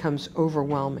pain becomes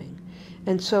overwhelming.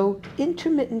 And so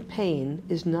intermittent pain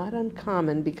is not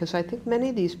uncommon because I think many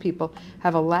of these people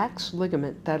have a lax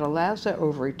ligament that allows their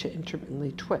ovary to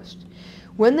intermittently twist.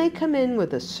 When they come in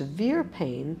with a severe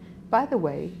pain, by the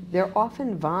way, they're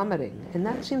often vomiting, and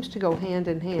that seems to go hand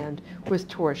in hand with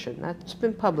torsion. That's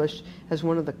been published as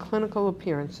one of the clinical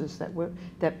appearances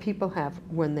that people have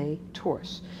when they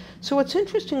torse. So what's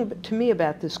interesting to me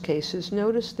about this case is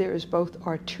notice there is both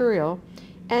arterial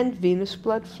and venous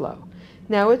blood flow.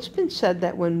 Now, it's been said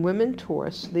that when women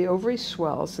torse, the ovary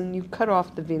swells and you cut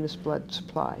off the venous blood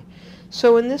supply.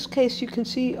 So in this case, you can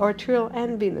see arterial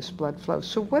and venous blood flow.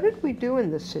 So what did we do in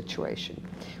this situation?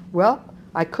 Well,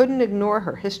 I couldn't ignore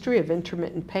her history of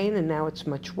intermittent pain, and now it's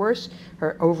much worse.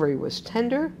 Her ovary was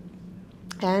tender,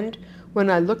 and when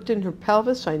I looked in her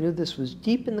pelvis, I knew this was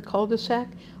deep in the cul-de-sac.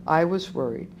 I was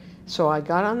worried. So I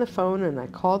got on the phone and I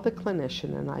called the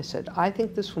clinician and I said, I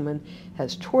think this woman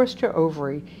has torsed her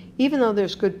ovary, even though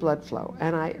there's good blood flow.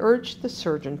 And I urged the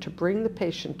surgeon to bring the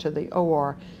patient to the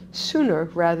OR sooner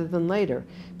rather than later,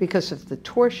 because if the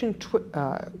torsion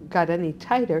got any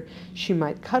tighter, she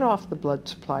might cut off the blood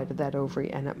supply to that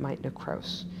ovary and it might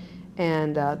necrose.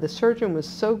 And the surgeon was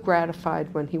so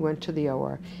gratified when he went to the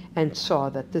OR and saw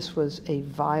that this was a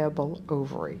viable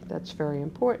ovary. That's very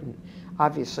important.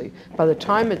 Obviously, by the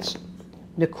time it's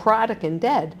necrotic and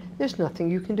dead, there's nothing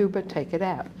you can do but take it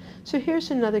out. So here's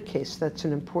another case that's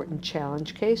an important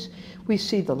challenge case. We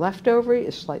see the left ovary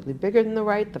is slightly bigger than the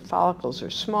right. The follicles are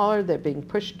smaller. They're being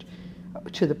pushed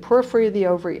to the periphery of the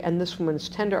ovary, and this woman is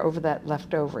tender over that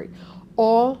left ovary.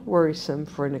 All worrisome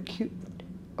for an acute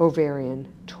ovarian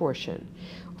torsion.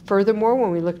 Furthermore,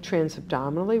 when we look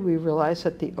transabdominally, we realize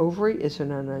that the ovary is in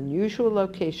an unusual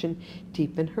location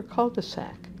deep in her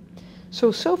cul-de-sac.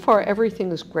 So far,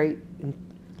 everything is great in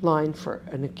line for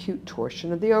an acute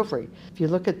torsion of the ovary. If you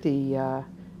look at the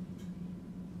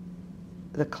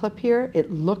clip here,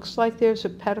 it looks like there's a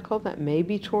pedicle that may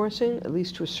be torsing, at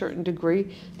least to a certain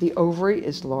degree. The ovary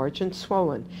is large and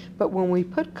swollen. But when we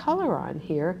put color on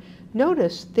here,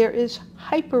 notice there is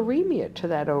hyperemia to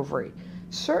that ovary.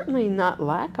 Certainly not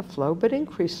lack of flow, but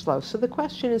increased flow. So the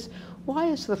question is, why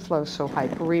is the flow so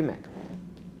hyperemic?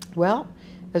 Well,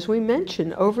 as we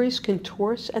mentioned, ovaries can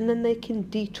torse and then they can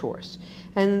detorse.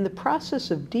 And in the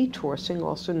process of detorsing,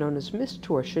 also known as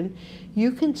mistorsion,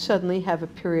 you can suddenly have a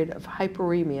period of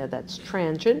hyperemia that's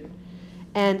transient.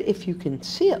 And if you can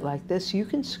see it like this, you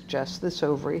can suggest this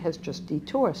ovary has just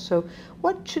detorsed. So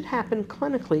what should happen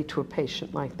clinically to a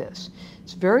patient like this?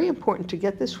 It's very important to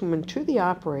get this woman to the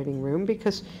operating room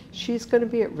because she's going to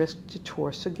be at risk to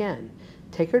torse again.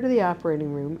 Take her to the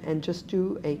operating room and just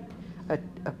do a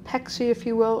pexy, if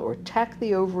you will, or tack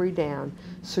the ovary down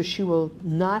so she will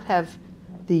not have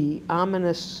the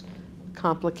ominous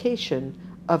complication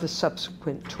of a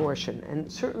subsequent torsion. And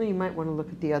certainly you might want to look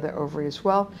at the other ovary as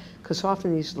well, because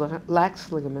often these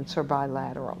lax ligaments are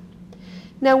bilateral.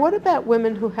 Now, what about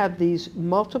women who have these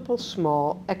multiple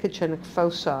small echogenic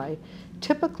foci,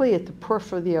 typically at the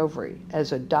periphery of the ovary,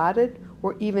 as a dotted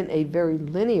or even a very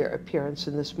linear appearance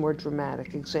in this more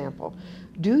dramatic example?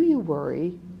 Do you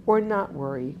worry or not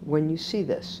worry when you see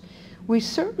this? We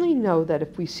certainly know that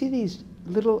if we see these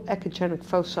little echogenic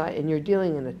foci and you're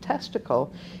dealing in a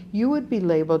testicle, you would be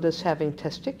labeled as having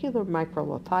testicular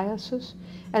microlithiasis,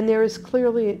 and there has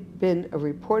clearly been a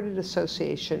reported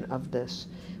association of this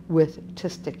with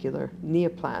testicular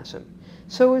neoplasm.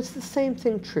 So is the same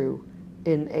thing true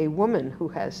in a woman who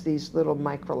has these little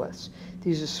microliths?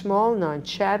 These are small,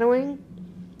 non-shadowing,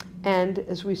 and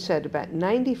as we said, about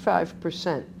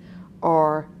 95%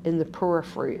 are in the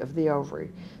periphery of the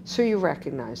ovary. So you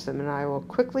recognize them, and I will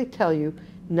quickly tell you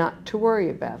not to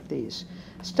worry about these.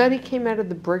 A study came out of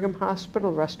the Brigham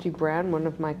Hospital. Rusty Brown, one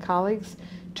of my colleagues,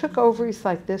 took ovaries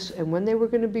like this, and when they were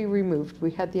going to be removed,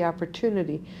 we had the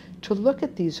opportunity to look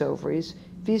at these ovaries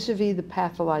vis-a-vis the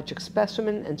pathologic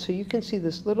specimen, and so you can see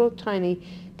this little tiny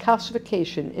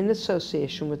calcification in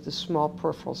association with the small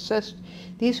peripheral cyst.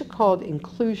 These are called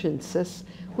inclusion cysts,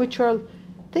 which are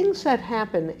things that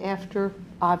happen after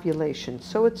ovulation.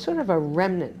 So it's sort of a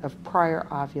remnant of prior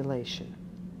ovulation.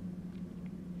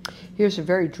 Here's a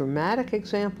very dramatic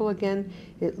example again.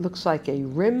 It looks like a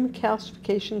rim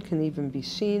calcification, can even be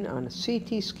seen on a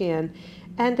CT scan,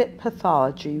 And at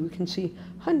pathology, we can see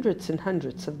hundreds and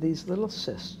hundreds of these little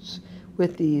cysts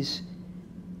with these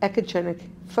echogenic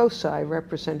foci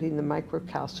representing the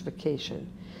microcalcification.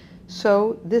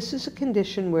 So this is a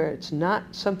condition where it's not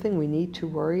something we need to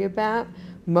worry about.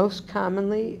 Most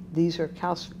commonly, these are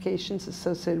calcifications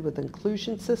associated with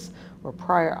inclusion cysts or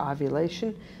prior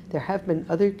ovulation. There have been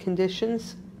other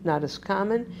conditions, not as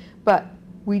common, but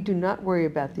we do not worry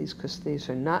about these because these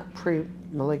are not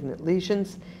pre-malignant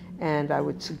lesions. And I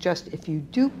would suggest if you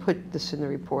do put this in the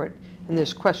report, and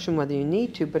there's a question whether you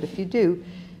need to, but if you do,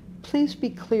 please be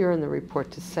clear in the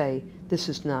report to say this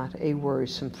is not a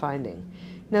worrisome finding.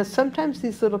 Now, sometimes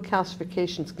these little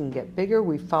calcifications can get bigger.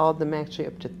 We followed them actually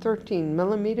up to 13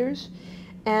 millimeters,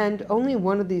 and only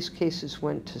one of these cases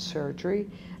went to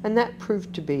surgery, and that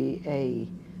proved to be a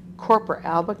corpora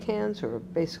albicans, or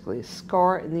basically a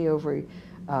scar in the ovary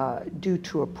due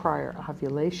to a prior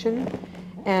ovulation.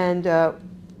 And a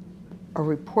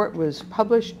report was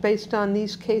published based on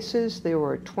these cases. There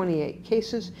were 28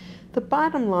 cases. The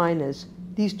bottom line is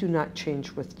these do not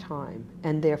change with time,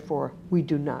 and therefore we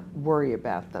do not worry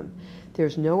about them.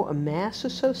 There's no mass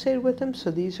associated with them,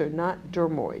 so these are not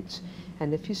dermoids.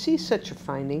 And if you see such a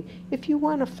finding, if you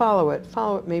want to follow it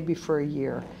maybe for a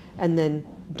year, and then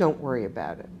don't worry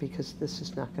about it, because this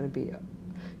is not going to be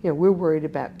we're worried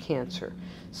about cancer.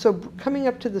 So coming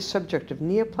up to the subject of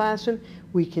neoplasm,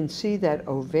 we can see that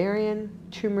ovarian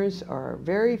tumors are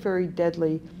very, very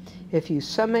deadly. If you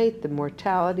summate the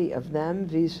mortality of them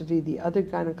vis-a-vis the other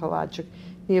gynecologic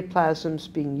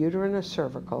neoplasms being uterine or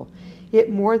cervical,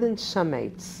 it more than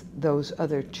summates those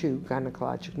other two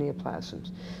gynecologic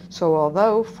neoplasms. So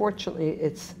although, fortunately,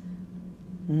 it's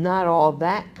not all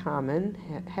that common,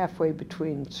 halfway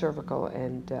between cervical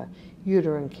and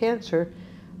uterine cancer,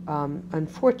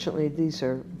 unfortunately, these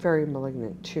are very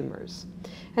malignant tumors.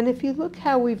 And if you look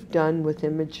how we've done with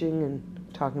imaging and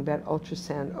talking about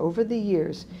ultrasound over the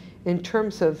years in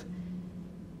terms of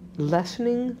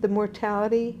lessening the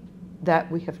mortality,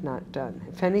 that we have not done.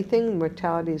 If anything,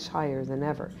 mortality is higher than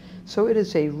ever. So it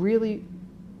is a really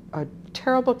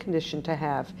terrible condition to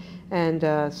have,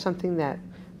 and something that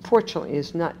fortunately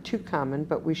is not too common,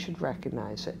 but we should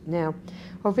recognize it. Now,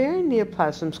 ovarian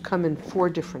neoplasms come in 4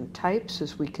 different types,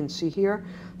 as we can see here,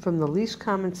 from the least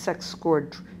common sex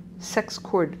cord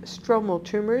stromal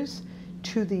tumors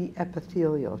to the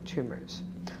epithelial tumors.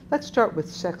 Let's start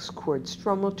with sex cord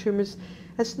stromal tumors.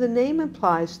 As the name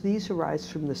implies, these arise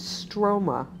from the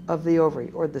stroma of the ovary,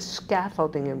 or the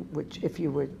scaffolding, which, if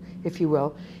you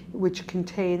will, which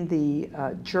contain the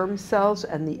germ cells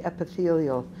and the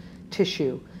epithelial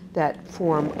tissue that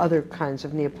form other kinds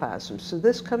of neoplasms. So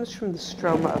this comes from the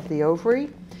stroma of the ovary.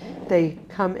 They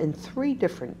come in 3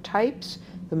 different types.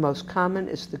 The most common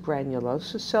is the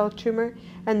granulosa cell tumor,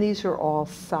 and these are all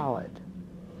solid.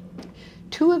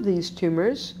 2 of these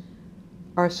tumors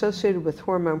are associated with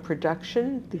hormone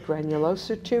production, the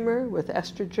granulosa tumor with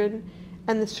estrogen,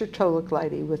 and the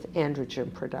sertolic with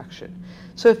androgen production.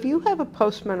 So if you have a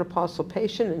postmenopausal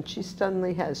patient and she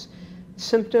suddenly has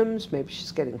symptoms, maybe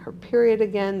she's getting her period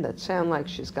again, that sound like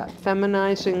she's got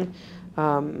feminizing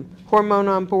hormone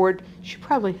on board, she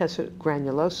probably has a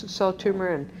granulosa cell tumor.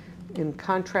 And in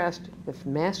contrast, if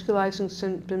masculizing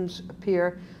symptoms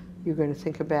appear, you're going to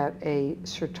think about a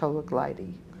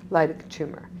sertolic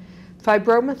tumor.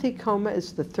 Fibromathecoma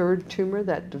is the 3rd tumor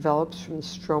that develops from the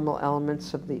stromal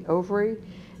elements of the ovary,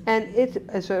 and it,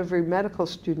 as every medical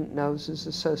student knows, is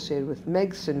associated with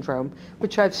Meg syndrome,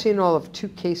 which I've seen all of 2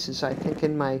 cases, I think,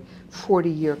 in my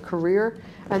 40-year career.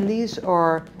 And these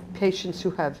are patients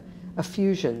who have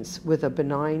effusions with a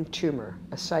benign tumor,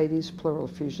 ascites, pleural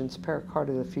effusions,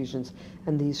 pericardial effusions,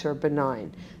 and these are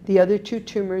benign. The other 2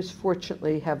 tumors,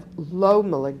 fortunately, have low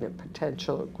malignant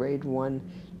potential, grade 1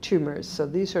 tumors, so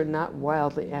these are not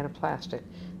wildly anaplastic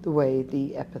the way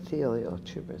the epithelial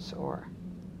tumors are.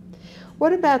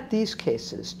 What about these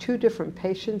cases? 2 different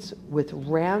patients with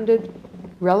rounded,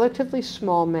 relatively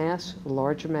small mass,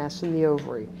 larger mass in the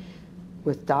ovary,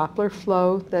 with Doppler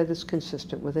flow that is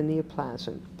consistent with a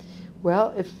neoplasm.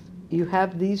 Well, if you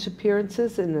have these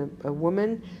appearances in a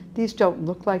woman, these don't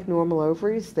look like normal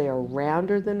ovaries. They are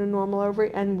rounder than a normal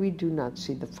ovary, and we do not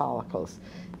see the follicles.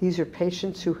 These are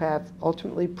patients who have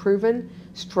ultimately proven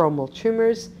stromal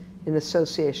tumors in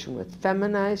association with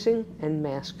feminizing and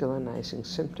masculinizing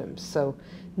symptoms. So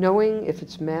knowing if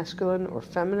it's masculine or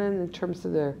feminine in terms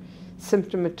of their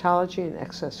symptomatology and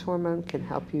excess hormone can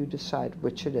help you decide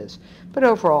which it is. But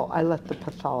overall, I let the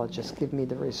pathologist give me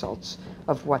the results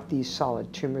of what these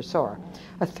solid tumors are.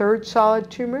 A 3rd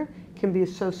solid tumor can be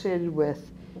associated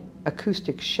with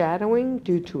acoustic shadowing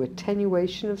due to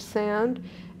attenuation of sound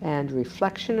and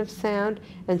reflection of sound,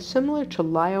 and similar to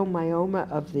leiomyoma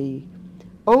of the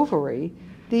ovary,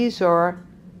 these are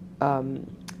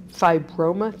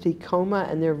fibroma, thecoma,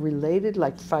 and they're related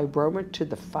like fibroma to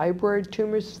the fibroid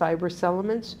tumors, fibrous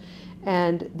elements,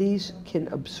 and these can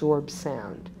absorb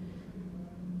sound,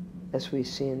 as we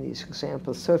see in these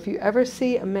examples. So if you ever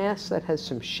see a mass that has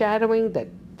some shadowing, that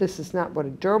this is not what a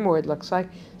dermoid looks like,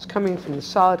 it's coming from the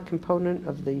solid component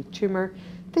of the tumor,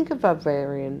 think of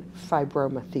ovarian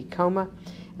fibroma, thecoma.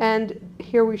 And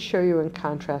here we show you in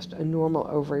contrast a normal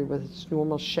ovary with its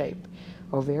normal shape.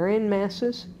 Ovarian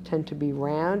masses tend to be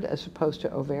round as opposed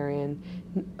to ovarian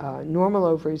normal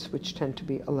ovaries, which tend to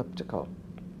be elliptical.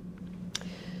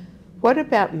 What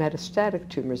about metastatic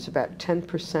tumors? About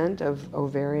 10% of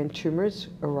ovarian tumors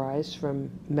arise from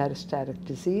metastatic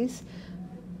disease.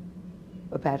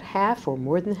 About half or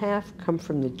more than half come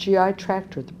from the GI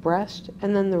tract or the breast,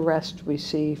 and then the rest we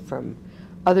see from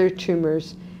other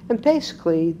tumors. And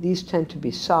basically, these tend to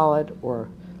be solid or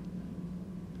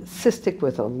cystic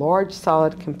with a large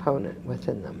solid component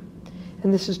within them.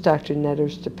 And this is Dr.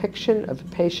 Netter's depiction of a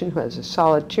patient who has a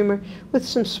solid tumor with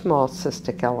some small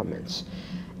cystic elements.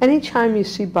 Anytime you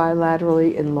see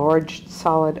bilaterally enlarged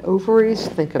solid ovaries,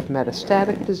 think of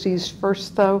metastatic disease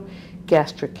first, though.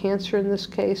 Gastric cancer in this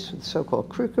case, the so-called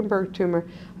Krukenberg tumor,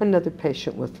 another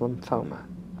patient with lymphoma.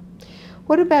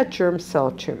 What about germ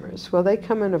cell tumors? Well, they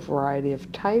come in a variety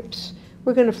of types.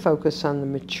 We're going to focus on the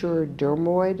mature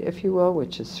dermoid, if you will,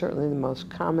 which is certainly the most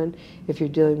common if you're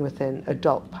dealing with an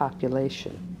adult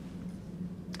population.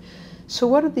 So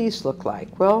what do these look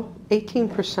like? Well,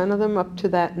 18% of them up to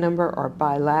that number are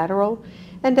bilateral,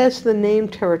 and as the name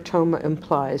teratoma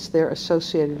implies, they're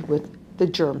associated with the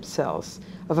germ cells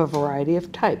of a variety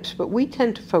of types. But we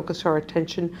tend to focus our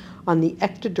attention on the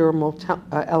ectodermal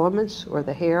elements, or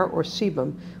the hair or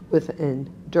sebum within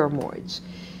dermoids.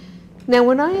 Now,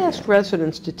 when I ask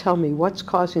residents to tell me what's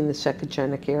causing this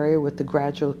echogenic area with the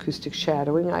gradual acoustic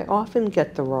shadowing, I often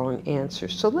get the wrong answer.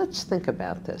 So let's think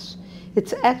about this.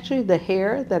 It's actually the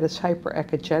hair that is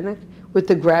hyperechogenic with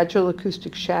the gradual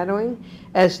acoustic shadowing,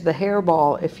 as the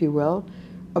hairball, if you will,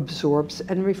 absorbs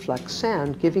and reflects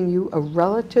sound, giving you a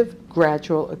relative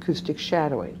gradual acoustic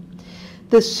shadowing.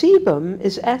 The sebum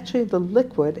is actually the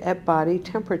liquid at body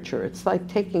temperature. It's like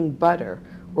taking butter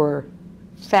or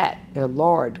fat,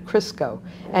 lard, Crisco,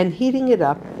 and heating it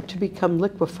up to become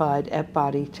liquefied at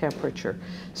body temperature.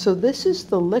 So this is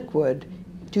the liquid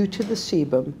due to the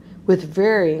sebum with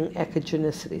varying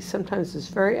echogenicity. Sometimes it's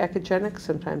very echogenic,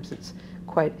 sometimes it's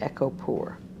quite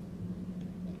echopoor.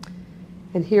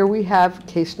 And here we have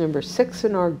case number 6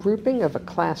 in our grouping of a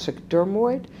classic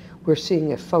dermoid. We're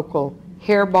seeing a focal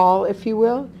hairball, if you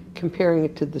will, comparing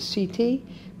it to the CT,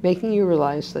 making you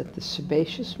realize that the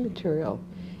sebaceous material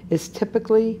is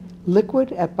typically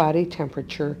liquid at body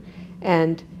temperature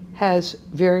and has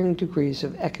varying degrees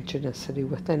of echogenicity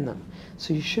within them.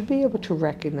 So you should be able to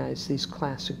recognize these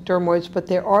classic dermoids, but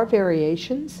there are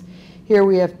variations. Here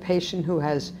we have a patient who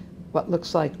has what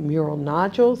looks like mural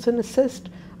nodules in a cyst.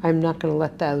 I'm not going to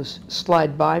let those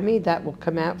slide by me. That will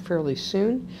come out fairly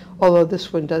soon, although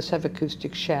this one does have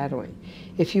acoustic shadowing.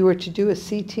 If you were to do a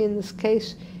CT in this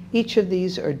case, each of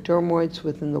these are dermoids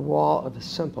within the wall of a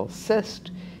simple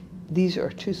cyst. These are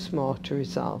too small to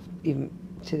resolve even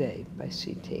today by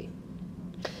CT.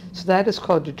 So that is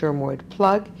called a dermoid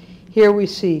plug. Here we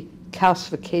see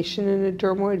calcification in a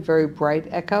dermoid, very bright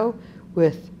echo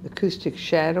with acoustic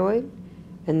shadowing,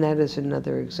 and that is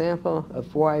another example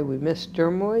of why we miss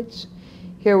dermoids.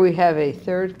 Here we have a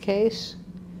third case,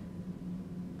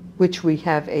 which we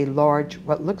have a large,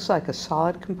 what looks like a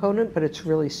solid component, but it's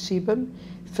really sebum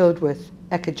filled with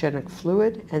echogenic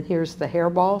fluid, and here's the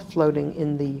hairball floating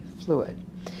in the fluid.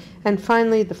 And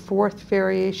finally, the fourth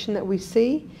variation that we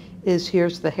see is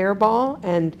here's the hairball,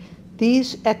 and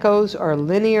these echoes are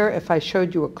linear. If I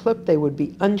showed you a clip, they would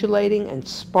be undulating and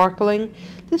sparkling.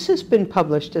 This has been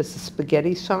published as the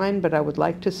spaghetti sign, but I would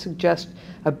like to suggest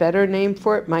a better name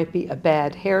for it might be a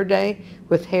bad hair day,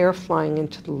 with hair flying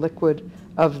into the liquid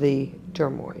of the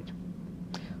dermoid.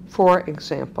 4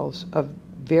 examples of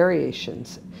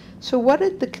variations. So what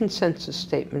did the consensus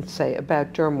statement say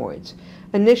about dermoids?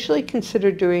 Initially consider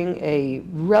doing a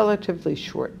relatively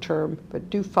short term, but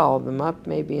do follow them up,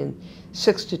 maybe in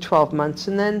 6 to 12 months,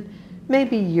 and then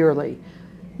maybe yearly.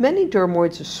 Many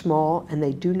dermoids are small and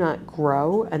they do not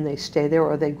grow, and they stay there,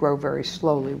 or they grow very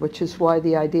slowly, which is why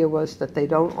the idea was that they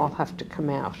don't all have to come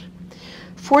out.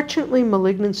 Fortunately,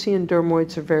 malignancy in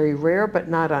dermoids are very rare, but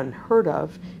not unheard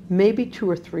of, maybe 2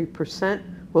 or 3%,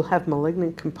 will have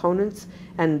malignant components,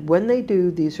 and when they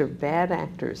do, these are bad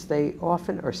actors. They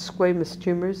often are squamous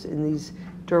tumors in these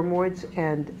dermoids,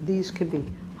 and these can be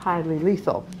highly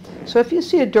lethal. So if you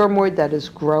see a dermoid that is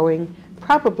growing,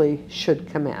 probably should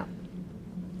come out.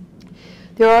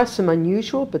 There are some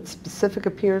unusual but specific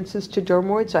appearances to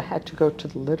dermoids. I had to go to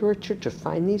the literature to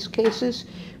find these cases.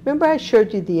 Remember I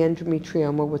showed you the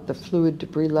endometrioma with the fluid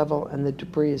debris level, and the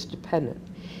debris is dependent.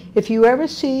 If you ever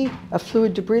see a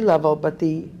fluid debris level but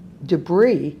the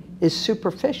debris is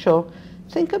superficial,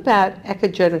 think about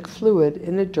echogenic fluid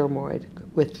in a dermoid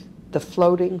with the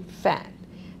floating fat.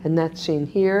 And that's seen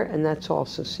here, and that's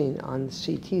also seen on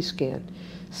the CT scan.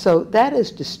 So that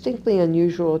is distinctly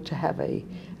unusual to have an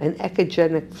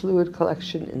echogenic fluid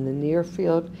collection in the near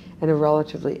field and a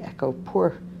relatively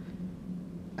echo-poor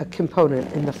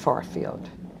component in the far field,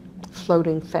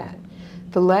 floating fat.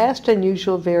 The last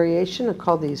unusual variation are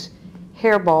called these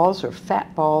hair balls, or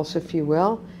fat balls, if you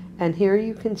will. And here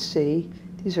you can see,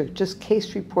 these are just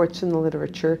case reports in the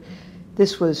literature.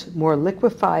 This was more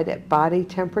liquefied at body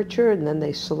temperature, and then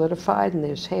they solidified, and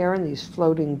there's hair in these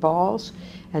floating balls.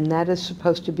 And that is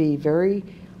supposed to be very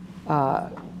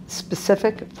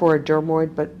specific for a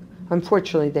dermoid, but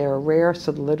unfortunately they are rare,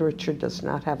 so the literature does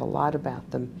not have a lot about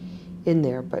them in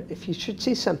there. But if you should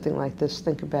see something like this,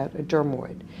 think about a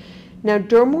dermoid. Now,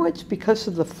 dermoids, because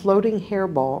of the floating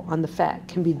hairball on the fat,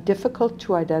 can be difficult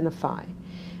to identify.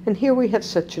 And here we have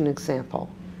such an example.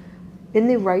 In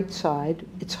the right side,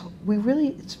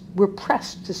 we're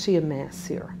pressed to see a mass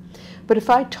here. But if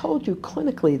I told you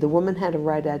clinically the woman had a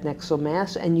right adnexal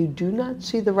mass and you do not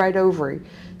see the right ovary,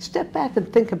 step back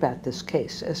and think about this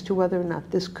case as to whether or not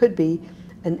this could be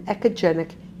an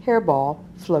echogenic hairball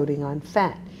floating on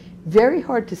fat. Very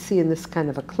hard to see in this kind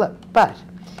of a clip, but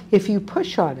if you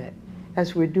push on it,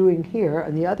 as we're doing here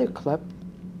on the other clip,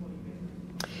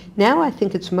 now I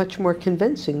think it's much more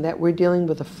convincing that we're dealing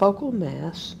with a focal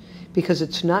mass because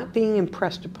it's not being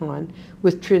impressed upon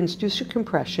with transducer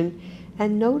compression.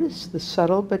 And notice the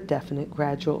subtle but definite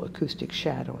gradual acoustic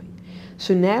shadowing.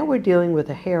 So now we're dealing with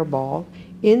a hairball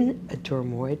in a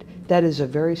dermoid. That is a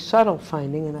very subtle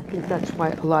finding, and I think that's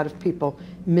why a lot of people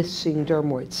miss seeing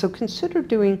dermoids. So consider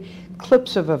doing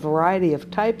clips of a variety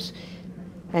of types.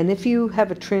 And if you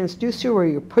have a transducer where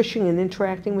you're pushing and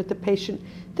interacting with the patient,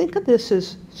 think of this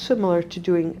as similar to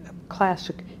doing a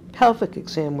classic pelvic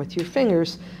exam with your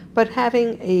fingers, but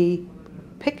having a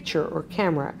picture or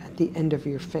camera at the end of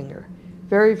your finger.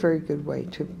 Very, very good way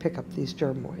to pick up these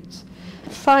dermoids.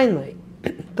 Finally,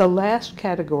 the last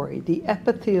category, the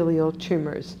epithelial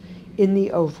tumors in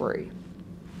the ovary.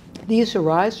 These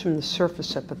arise from the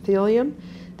surface epithelium.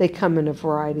 They come in a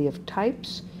variety of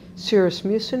types: serous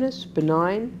mucinous,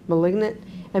 benign, malignant,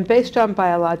 and based on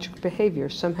biologic behavior,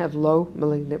 some have low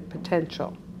malignant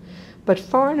potential. But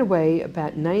far and away,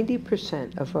 about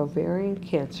 90% of ovarian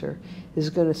cancer is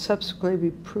going to subsequently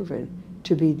be proven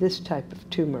to be this type of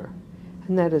tumor,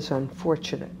 and that is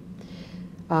unfortunate.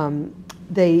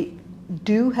 They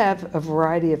do have a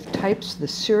variety of types: the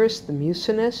serous, the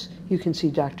mucinous. You can see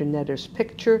Dr. Netter's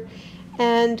picture,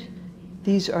 and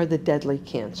these are the deadly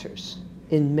cancers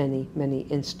in many, many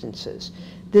instances.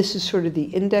 This is sort of the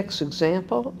index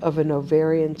example of an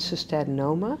ovarian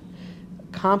cystadenoma,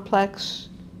 complex,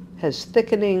 has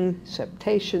thickening,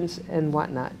 septations, and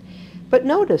whatnot. But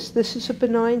notice, this is a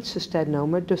benign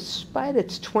cystadenoma despite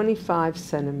its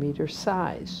 25-centimeter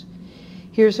size.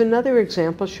 Here's another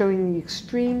example showing the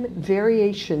extreme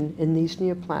variation in these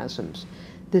neoplasms.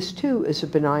 This too is a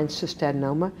benign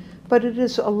cystadenoma, but it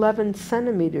is 11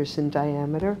 centimeters in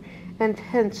diameter and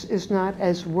hence is not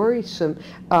as worrisome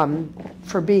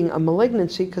for being a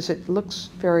malignancy because it looks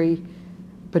very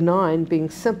benign, being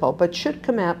simple, but should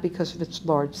come out because of its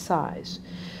large size.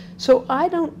 So I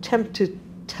don't attempt to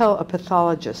tell a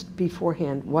pathologist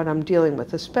beforehand what I'm dealing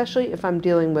with, especially if I'm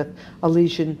dealing with a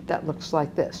lesion that looks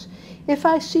like this. If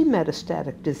I see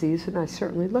metastatic disease, and I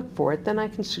certainly look for it, then I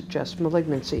can suggest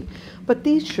malignancy. But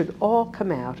these should all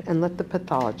come out and let the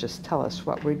pathologist tell us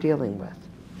what we're dealing with.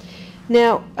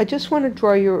 Now, I just want to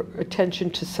draw your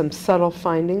attention to some subtle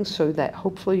findings so that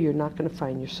hopefully you're not going to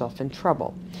find yourself in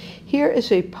trouble. Here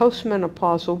is a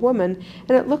postmenopausal woman,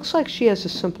 and it looks like she has a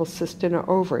simple cyst in her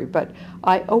ovary, but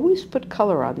I always put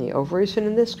color on the ovaries, and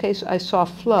in this case I saw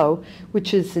flow,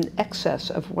 which is in excess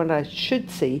of what I should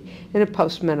see in a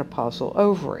postmenopausal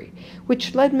ovary,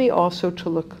 which led me also to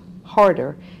look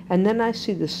harder, and then I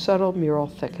see this subtle mural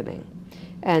thickening.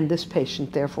 And this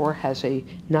patient, therefore, has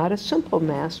not a simple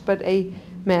mass, but a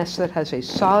mass that has a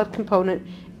solid component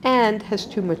and has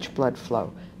too much blood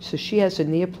flow. So she has a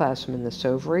neoplasm in this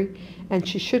ovary, and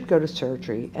she should go to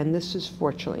surgery, and this is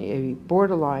fortunately a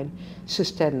borderline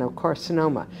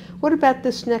cystadenocarcinoma. What about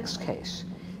this next case?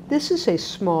 This is a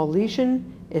small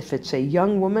lesion. If it's a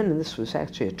young woman, and this was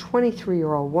actually a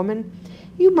 23-year-old woman,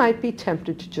 you might be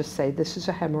tempted to just say this is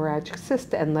a hemorrhagic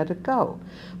cyst and let it go.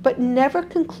 But never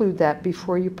conclude that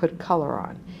before you put color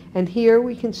on. And here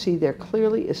we can see there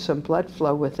clearly is some blood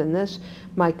flow within this.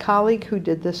 My colleague who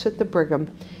did this at the Brigham,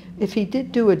 if he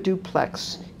did do a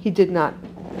duplex, he did not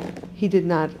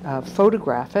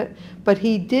photograph it, but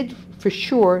he did for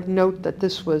sure note that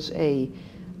this was a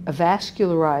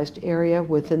vascularized area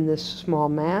within this small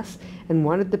mass and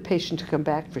wanted the patient to come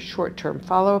back for short-term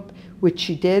follow-up, which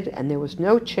she did, and there was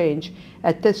no change.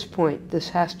 At this point, this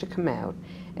has to come out.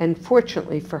 And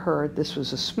fortunately for her, this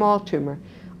was a small tumor,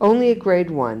 only a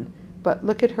grade 1, but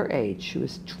look at her age. She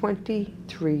was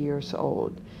 23 years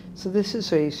old. So this is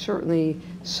certainly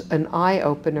an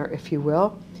eye-opener, if you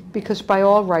will, because by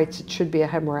all rights it should be a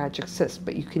hemorrhagic cyst,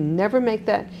 but you can never make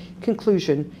that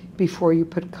conclusion before you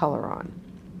put color on.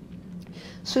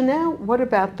 So now, what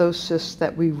about those cysts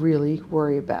that we really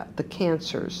worry about, the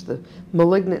cancers, the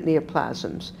malignant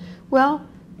neoplasms? Well,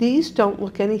 these don't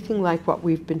look anything like what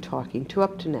we've been talking to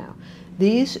up to now.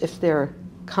 These, if they're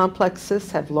complex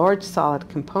cysts, have large solid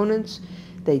components.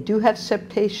 They do have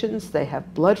septations. They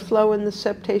have blood flow in the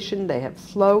septation. They have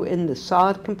flow in the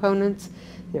solid components.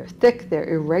 They're thick. They're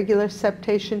irregular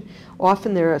septation.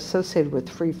 Often they're associated with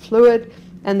free fluid,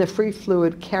 and the free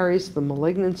fluid carries the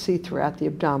malignancy throughout the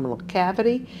abdominal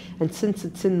cavity. And since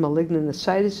it's in malignant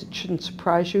ascites, it shouldn't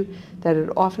surprise you that it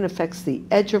often affects the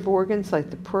edge of organs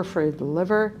like the periphery of the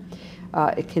liver.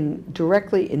 It can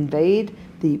directly invade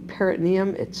the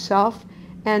peritoneum itself,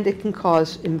 and it can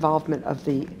cause involvement of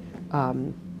the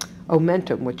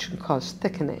omentum, which can cause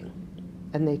thickening,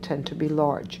 and they tend to be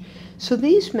large. So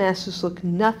these masses look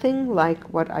nothing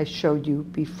like what I showed you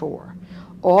before.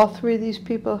 All three of these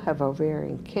people have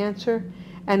ovarian cancer,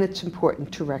 and it's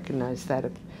important to recognize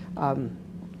that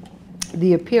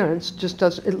the appearance just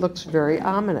doesn't, it looks very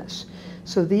ominous.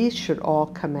 So these should all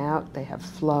come out. They have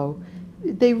flow.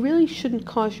 They really shouldn't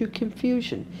cause you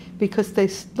confusion because they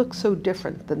look so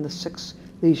different than the 6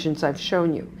 lesions I've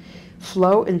shown you.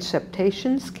 Flow and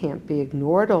septations can't be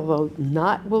ignored, although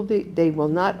they will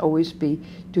not always be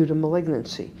due to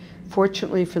malignancy.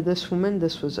 Fortunately for this woman,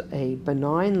 this was a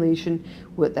benign lesion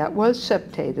that was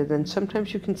septated, and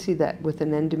sometimes you can see that with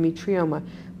an endometrioma,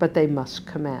 but they must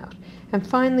come out. And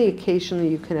finally, occasionally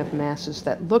you can have masses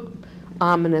that look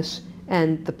ominous,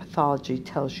 and the pathology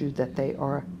tells you that they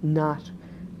are not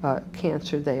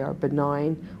cancer, they are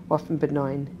benign, often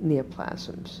benign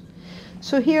neoplasms.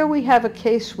 So here we have a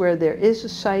case where there is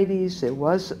ascites, there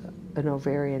was an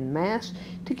ovarian mass,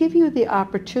 to give you the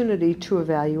opportunity to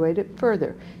evaluate it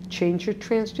further. Change your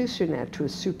transducer now to a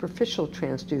superficial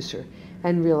transducer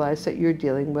and realize that you're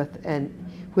dealing with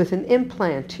an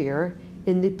implant here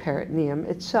in the peritoneum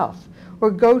itself. Or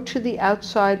go to the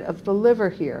outside of the liver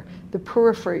here, the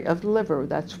periphery of the liver.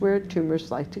 That's where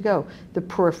tumors like to go, the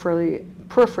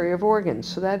periphery of organs.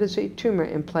 So that is a tumor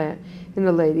implant in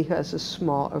a lady who has a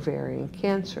small ovarian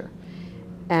cancer.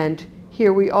 And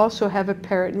here we also have a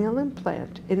peritoneal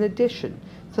implant in addition,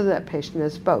 so that patient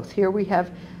has both. Here we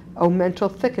have omental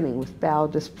thickening with bowel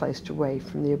displaced away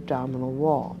from the abdominal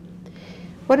wall.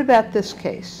 What about this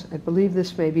case? I believe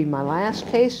this may be my last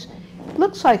case. It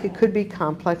looks like it could be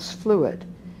complex fluid,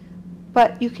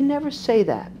 but you can never say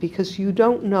that because you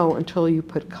don't know until you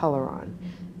put color on.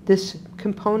 This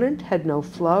component had no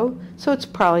flow, so it's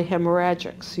probably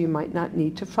hemorrhagic, so you might not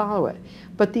need to follow it.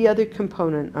 But the other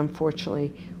component,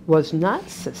 unfortunately, was not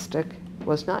cystic,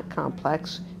 was not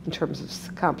complex in terms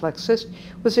of complex cyst,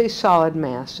 was a solid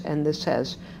mass, and this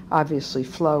has obviously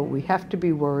flow. We have to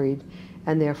be worried,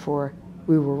 and therefore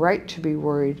we were right to be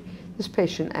worried. This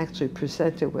patient actually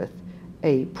presented with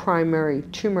a primary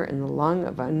tumor in the lung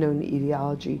of unknown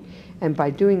etiology, and by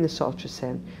doing this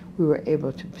ultrasound, we were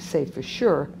able to say for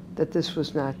sure that this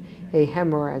was not a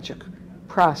hemorrhagic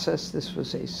process. This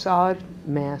was a solid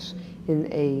mass in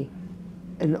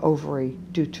an ovary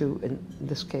due to, in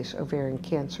this case, ovarian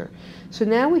cancer. So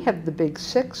now we have the big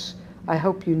 6. I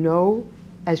hope you know,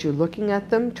 as you're looking at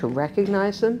them, to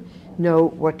recognize them, know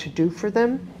what to do for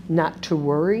them, not to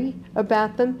worry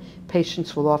about them.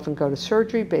 Patients will often go to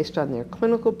surgery based on their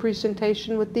clinical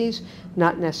presentation with these,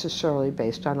 not necessarily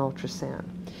based on ultrasound.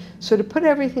 So to put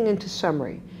everything into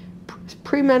summary,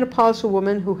 premenopausal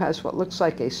woman who has what looks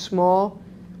like a small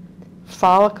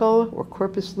follicle or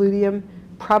corpus luteum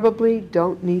probably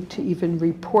don't need to even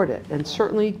report it, and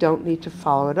certainly don't need to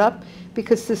follow it up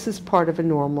because this is part of a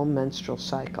normal menstrual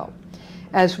cycle.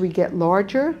 As we get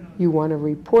larger, you want to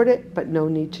report it, but no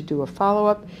need to do a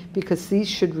follow-up because these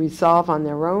should resolve on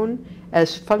their own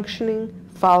as functioning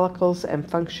follicles and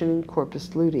functioning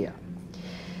corpus luteum.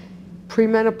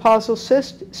 Premenopausal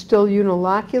cyst, still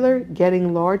unilocular,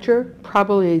 getting larger.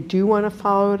 Probably do want to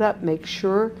follow it up, make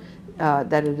sure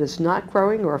that it is not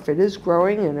growing, or if it is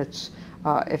growing and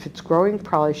if it's growing,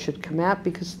 probably should come out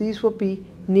because these will be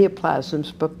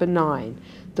neoplasms, but benign,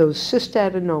 those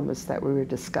cystadenomas that we were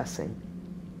discussing.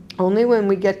 Only when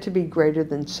we get to be greater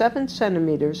than 7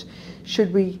 centimeters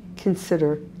should we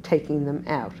consider taking them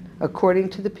out, according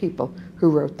to the people who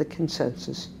wrote the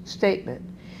consensus statement.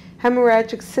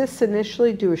 Hemorrhagic cysts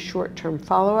initially do a short-term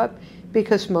follow-up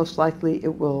because most likely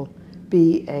it will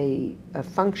be a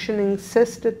functioning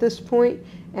cyst at this point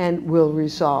and will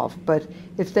resolve. But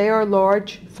if they are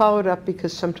large, follow it up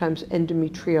because sometimes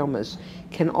endometriomas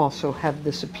can also have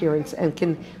this appearance and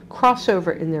can cross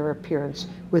over in their appearance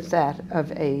with that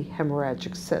of a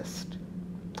hemorrhagic cyst.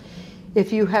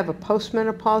 If you have a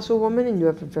postmenopausal woman and you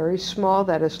have a very small,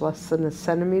 that is less than a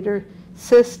centimeter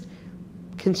cyst,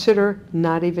 consider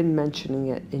not even mentioning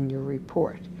it in your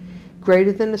report.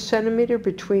 Greater than a centimeter,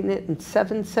 between it and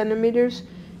 7 centimeters,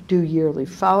 do yearly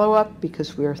follow-up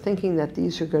because we are thinking that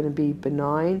these are going to be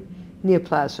benign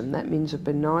neoplasm. That means a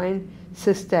benign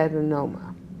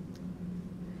cystadenoma.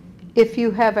 If you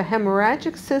have a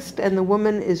hemorrhagic cyst and the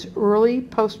woman is early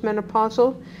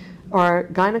postmenopausal, our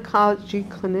gynecology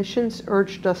clinicians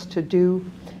urged us to do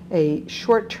a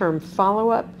short-term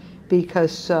follow-up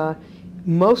because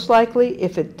most likely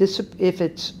if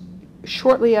it's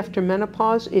shortly after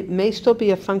menopause, it may still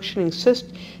be a functioning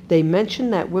cyst. They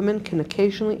mentioned that women can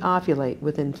occasionally ovulate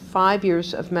within 5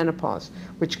 years of menopause,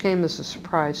 which came as a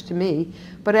surprise to me.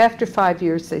 But after 5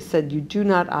 years, they said you do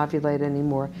not ovulate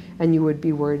anymore and you would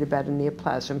be worried about a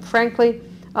neoplasm. Frankly,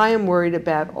 I am worried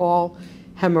about all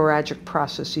hemorrhagic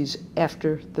processes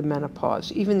after the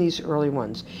menopause, even these early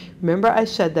ones. Remember I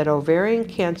said that ovarian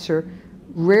cancer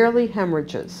rarely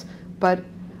hemorrhages, but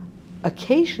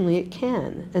occasionally it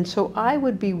can, and so I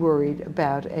would be worried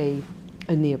about a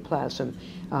neoplasm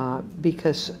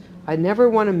because I never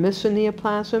want to miss a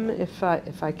neoplasm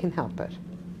if I can help it.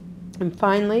 And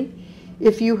finally,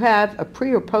 if you have a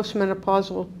pre- or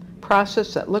postmenopausal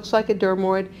process that looks like a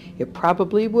dermoid, it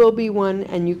probably will be one,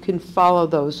 and you can follow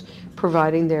those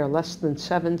providing they're less than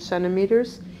 7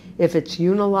 centimeters. If it's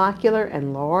unilocular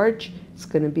and large, it's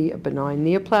going to be a benign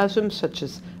neoplasm, such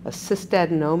as a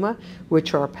cystadenoma,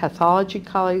 which our pathology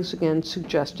colleagues again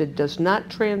suggested does not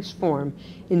transform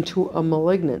into a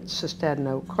malignant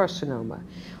cystadenocarcinoma.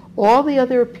 All the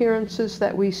other appearances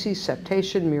that we see,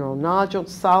 septation, mural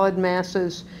nodules, solid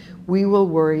masses, we will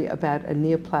worry about a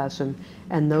neoplasm,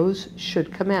 and those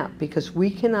should come out because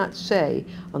we cannot say,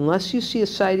 unless you see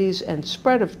ascites and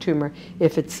spread of tumor,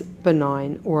 if it's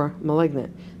benign or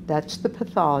malignant. That's the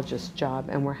pathologist's job,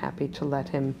 and we're happy to let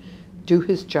him do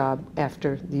his job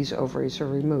after these ovaries are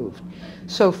removed.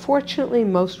 So fortunately,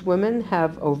 most women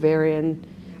have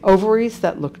ovaries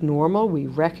that look normal. We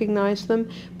recognize them.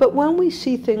 But when we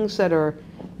see things that are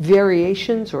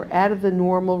variations or out of the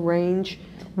normal range,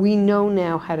 we know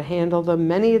now how to handle them.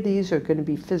 Many of these are going to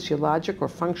be physiologic or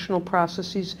functional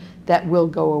processes that will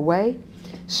go away.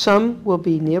 Some will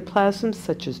be neoplasms,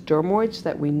 such as dermoids,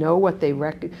 that we know what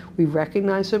we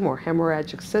recognize them, or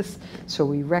hemorrhagic cysts, so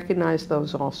we recognize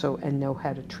those also and know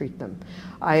how to treat them.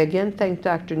 I again thank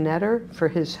Dr. Netter for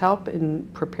his help in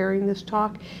preparing this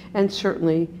talk, and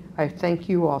certainly I thank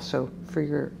you also for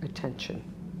your attention.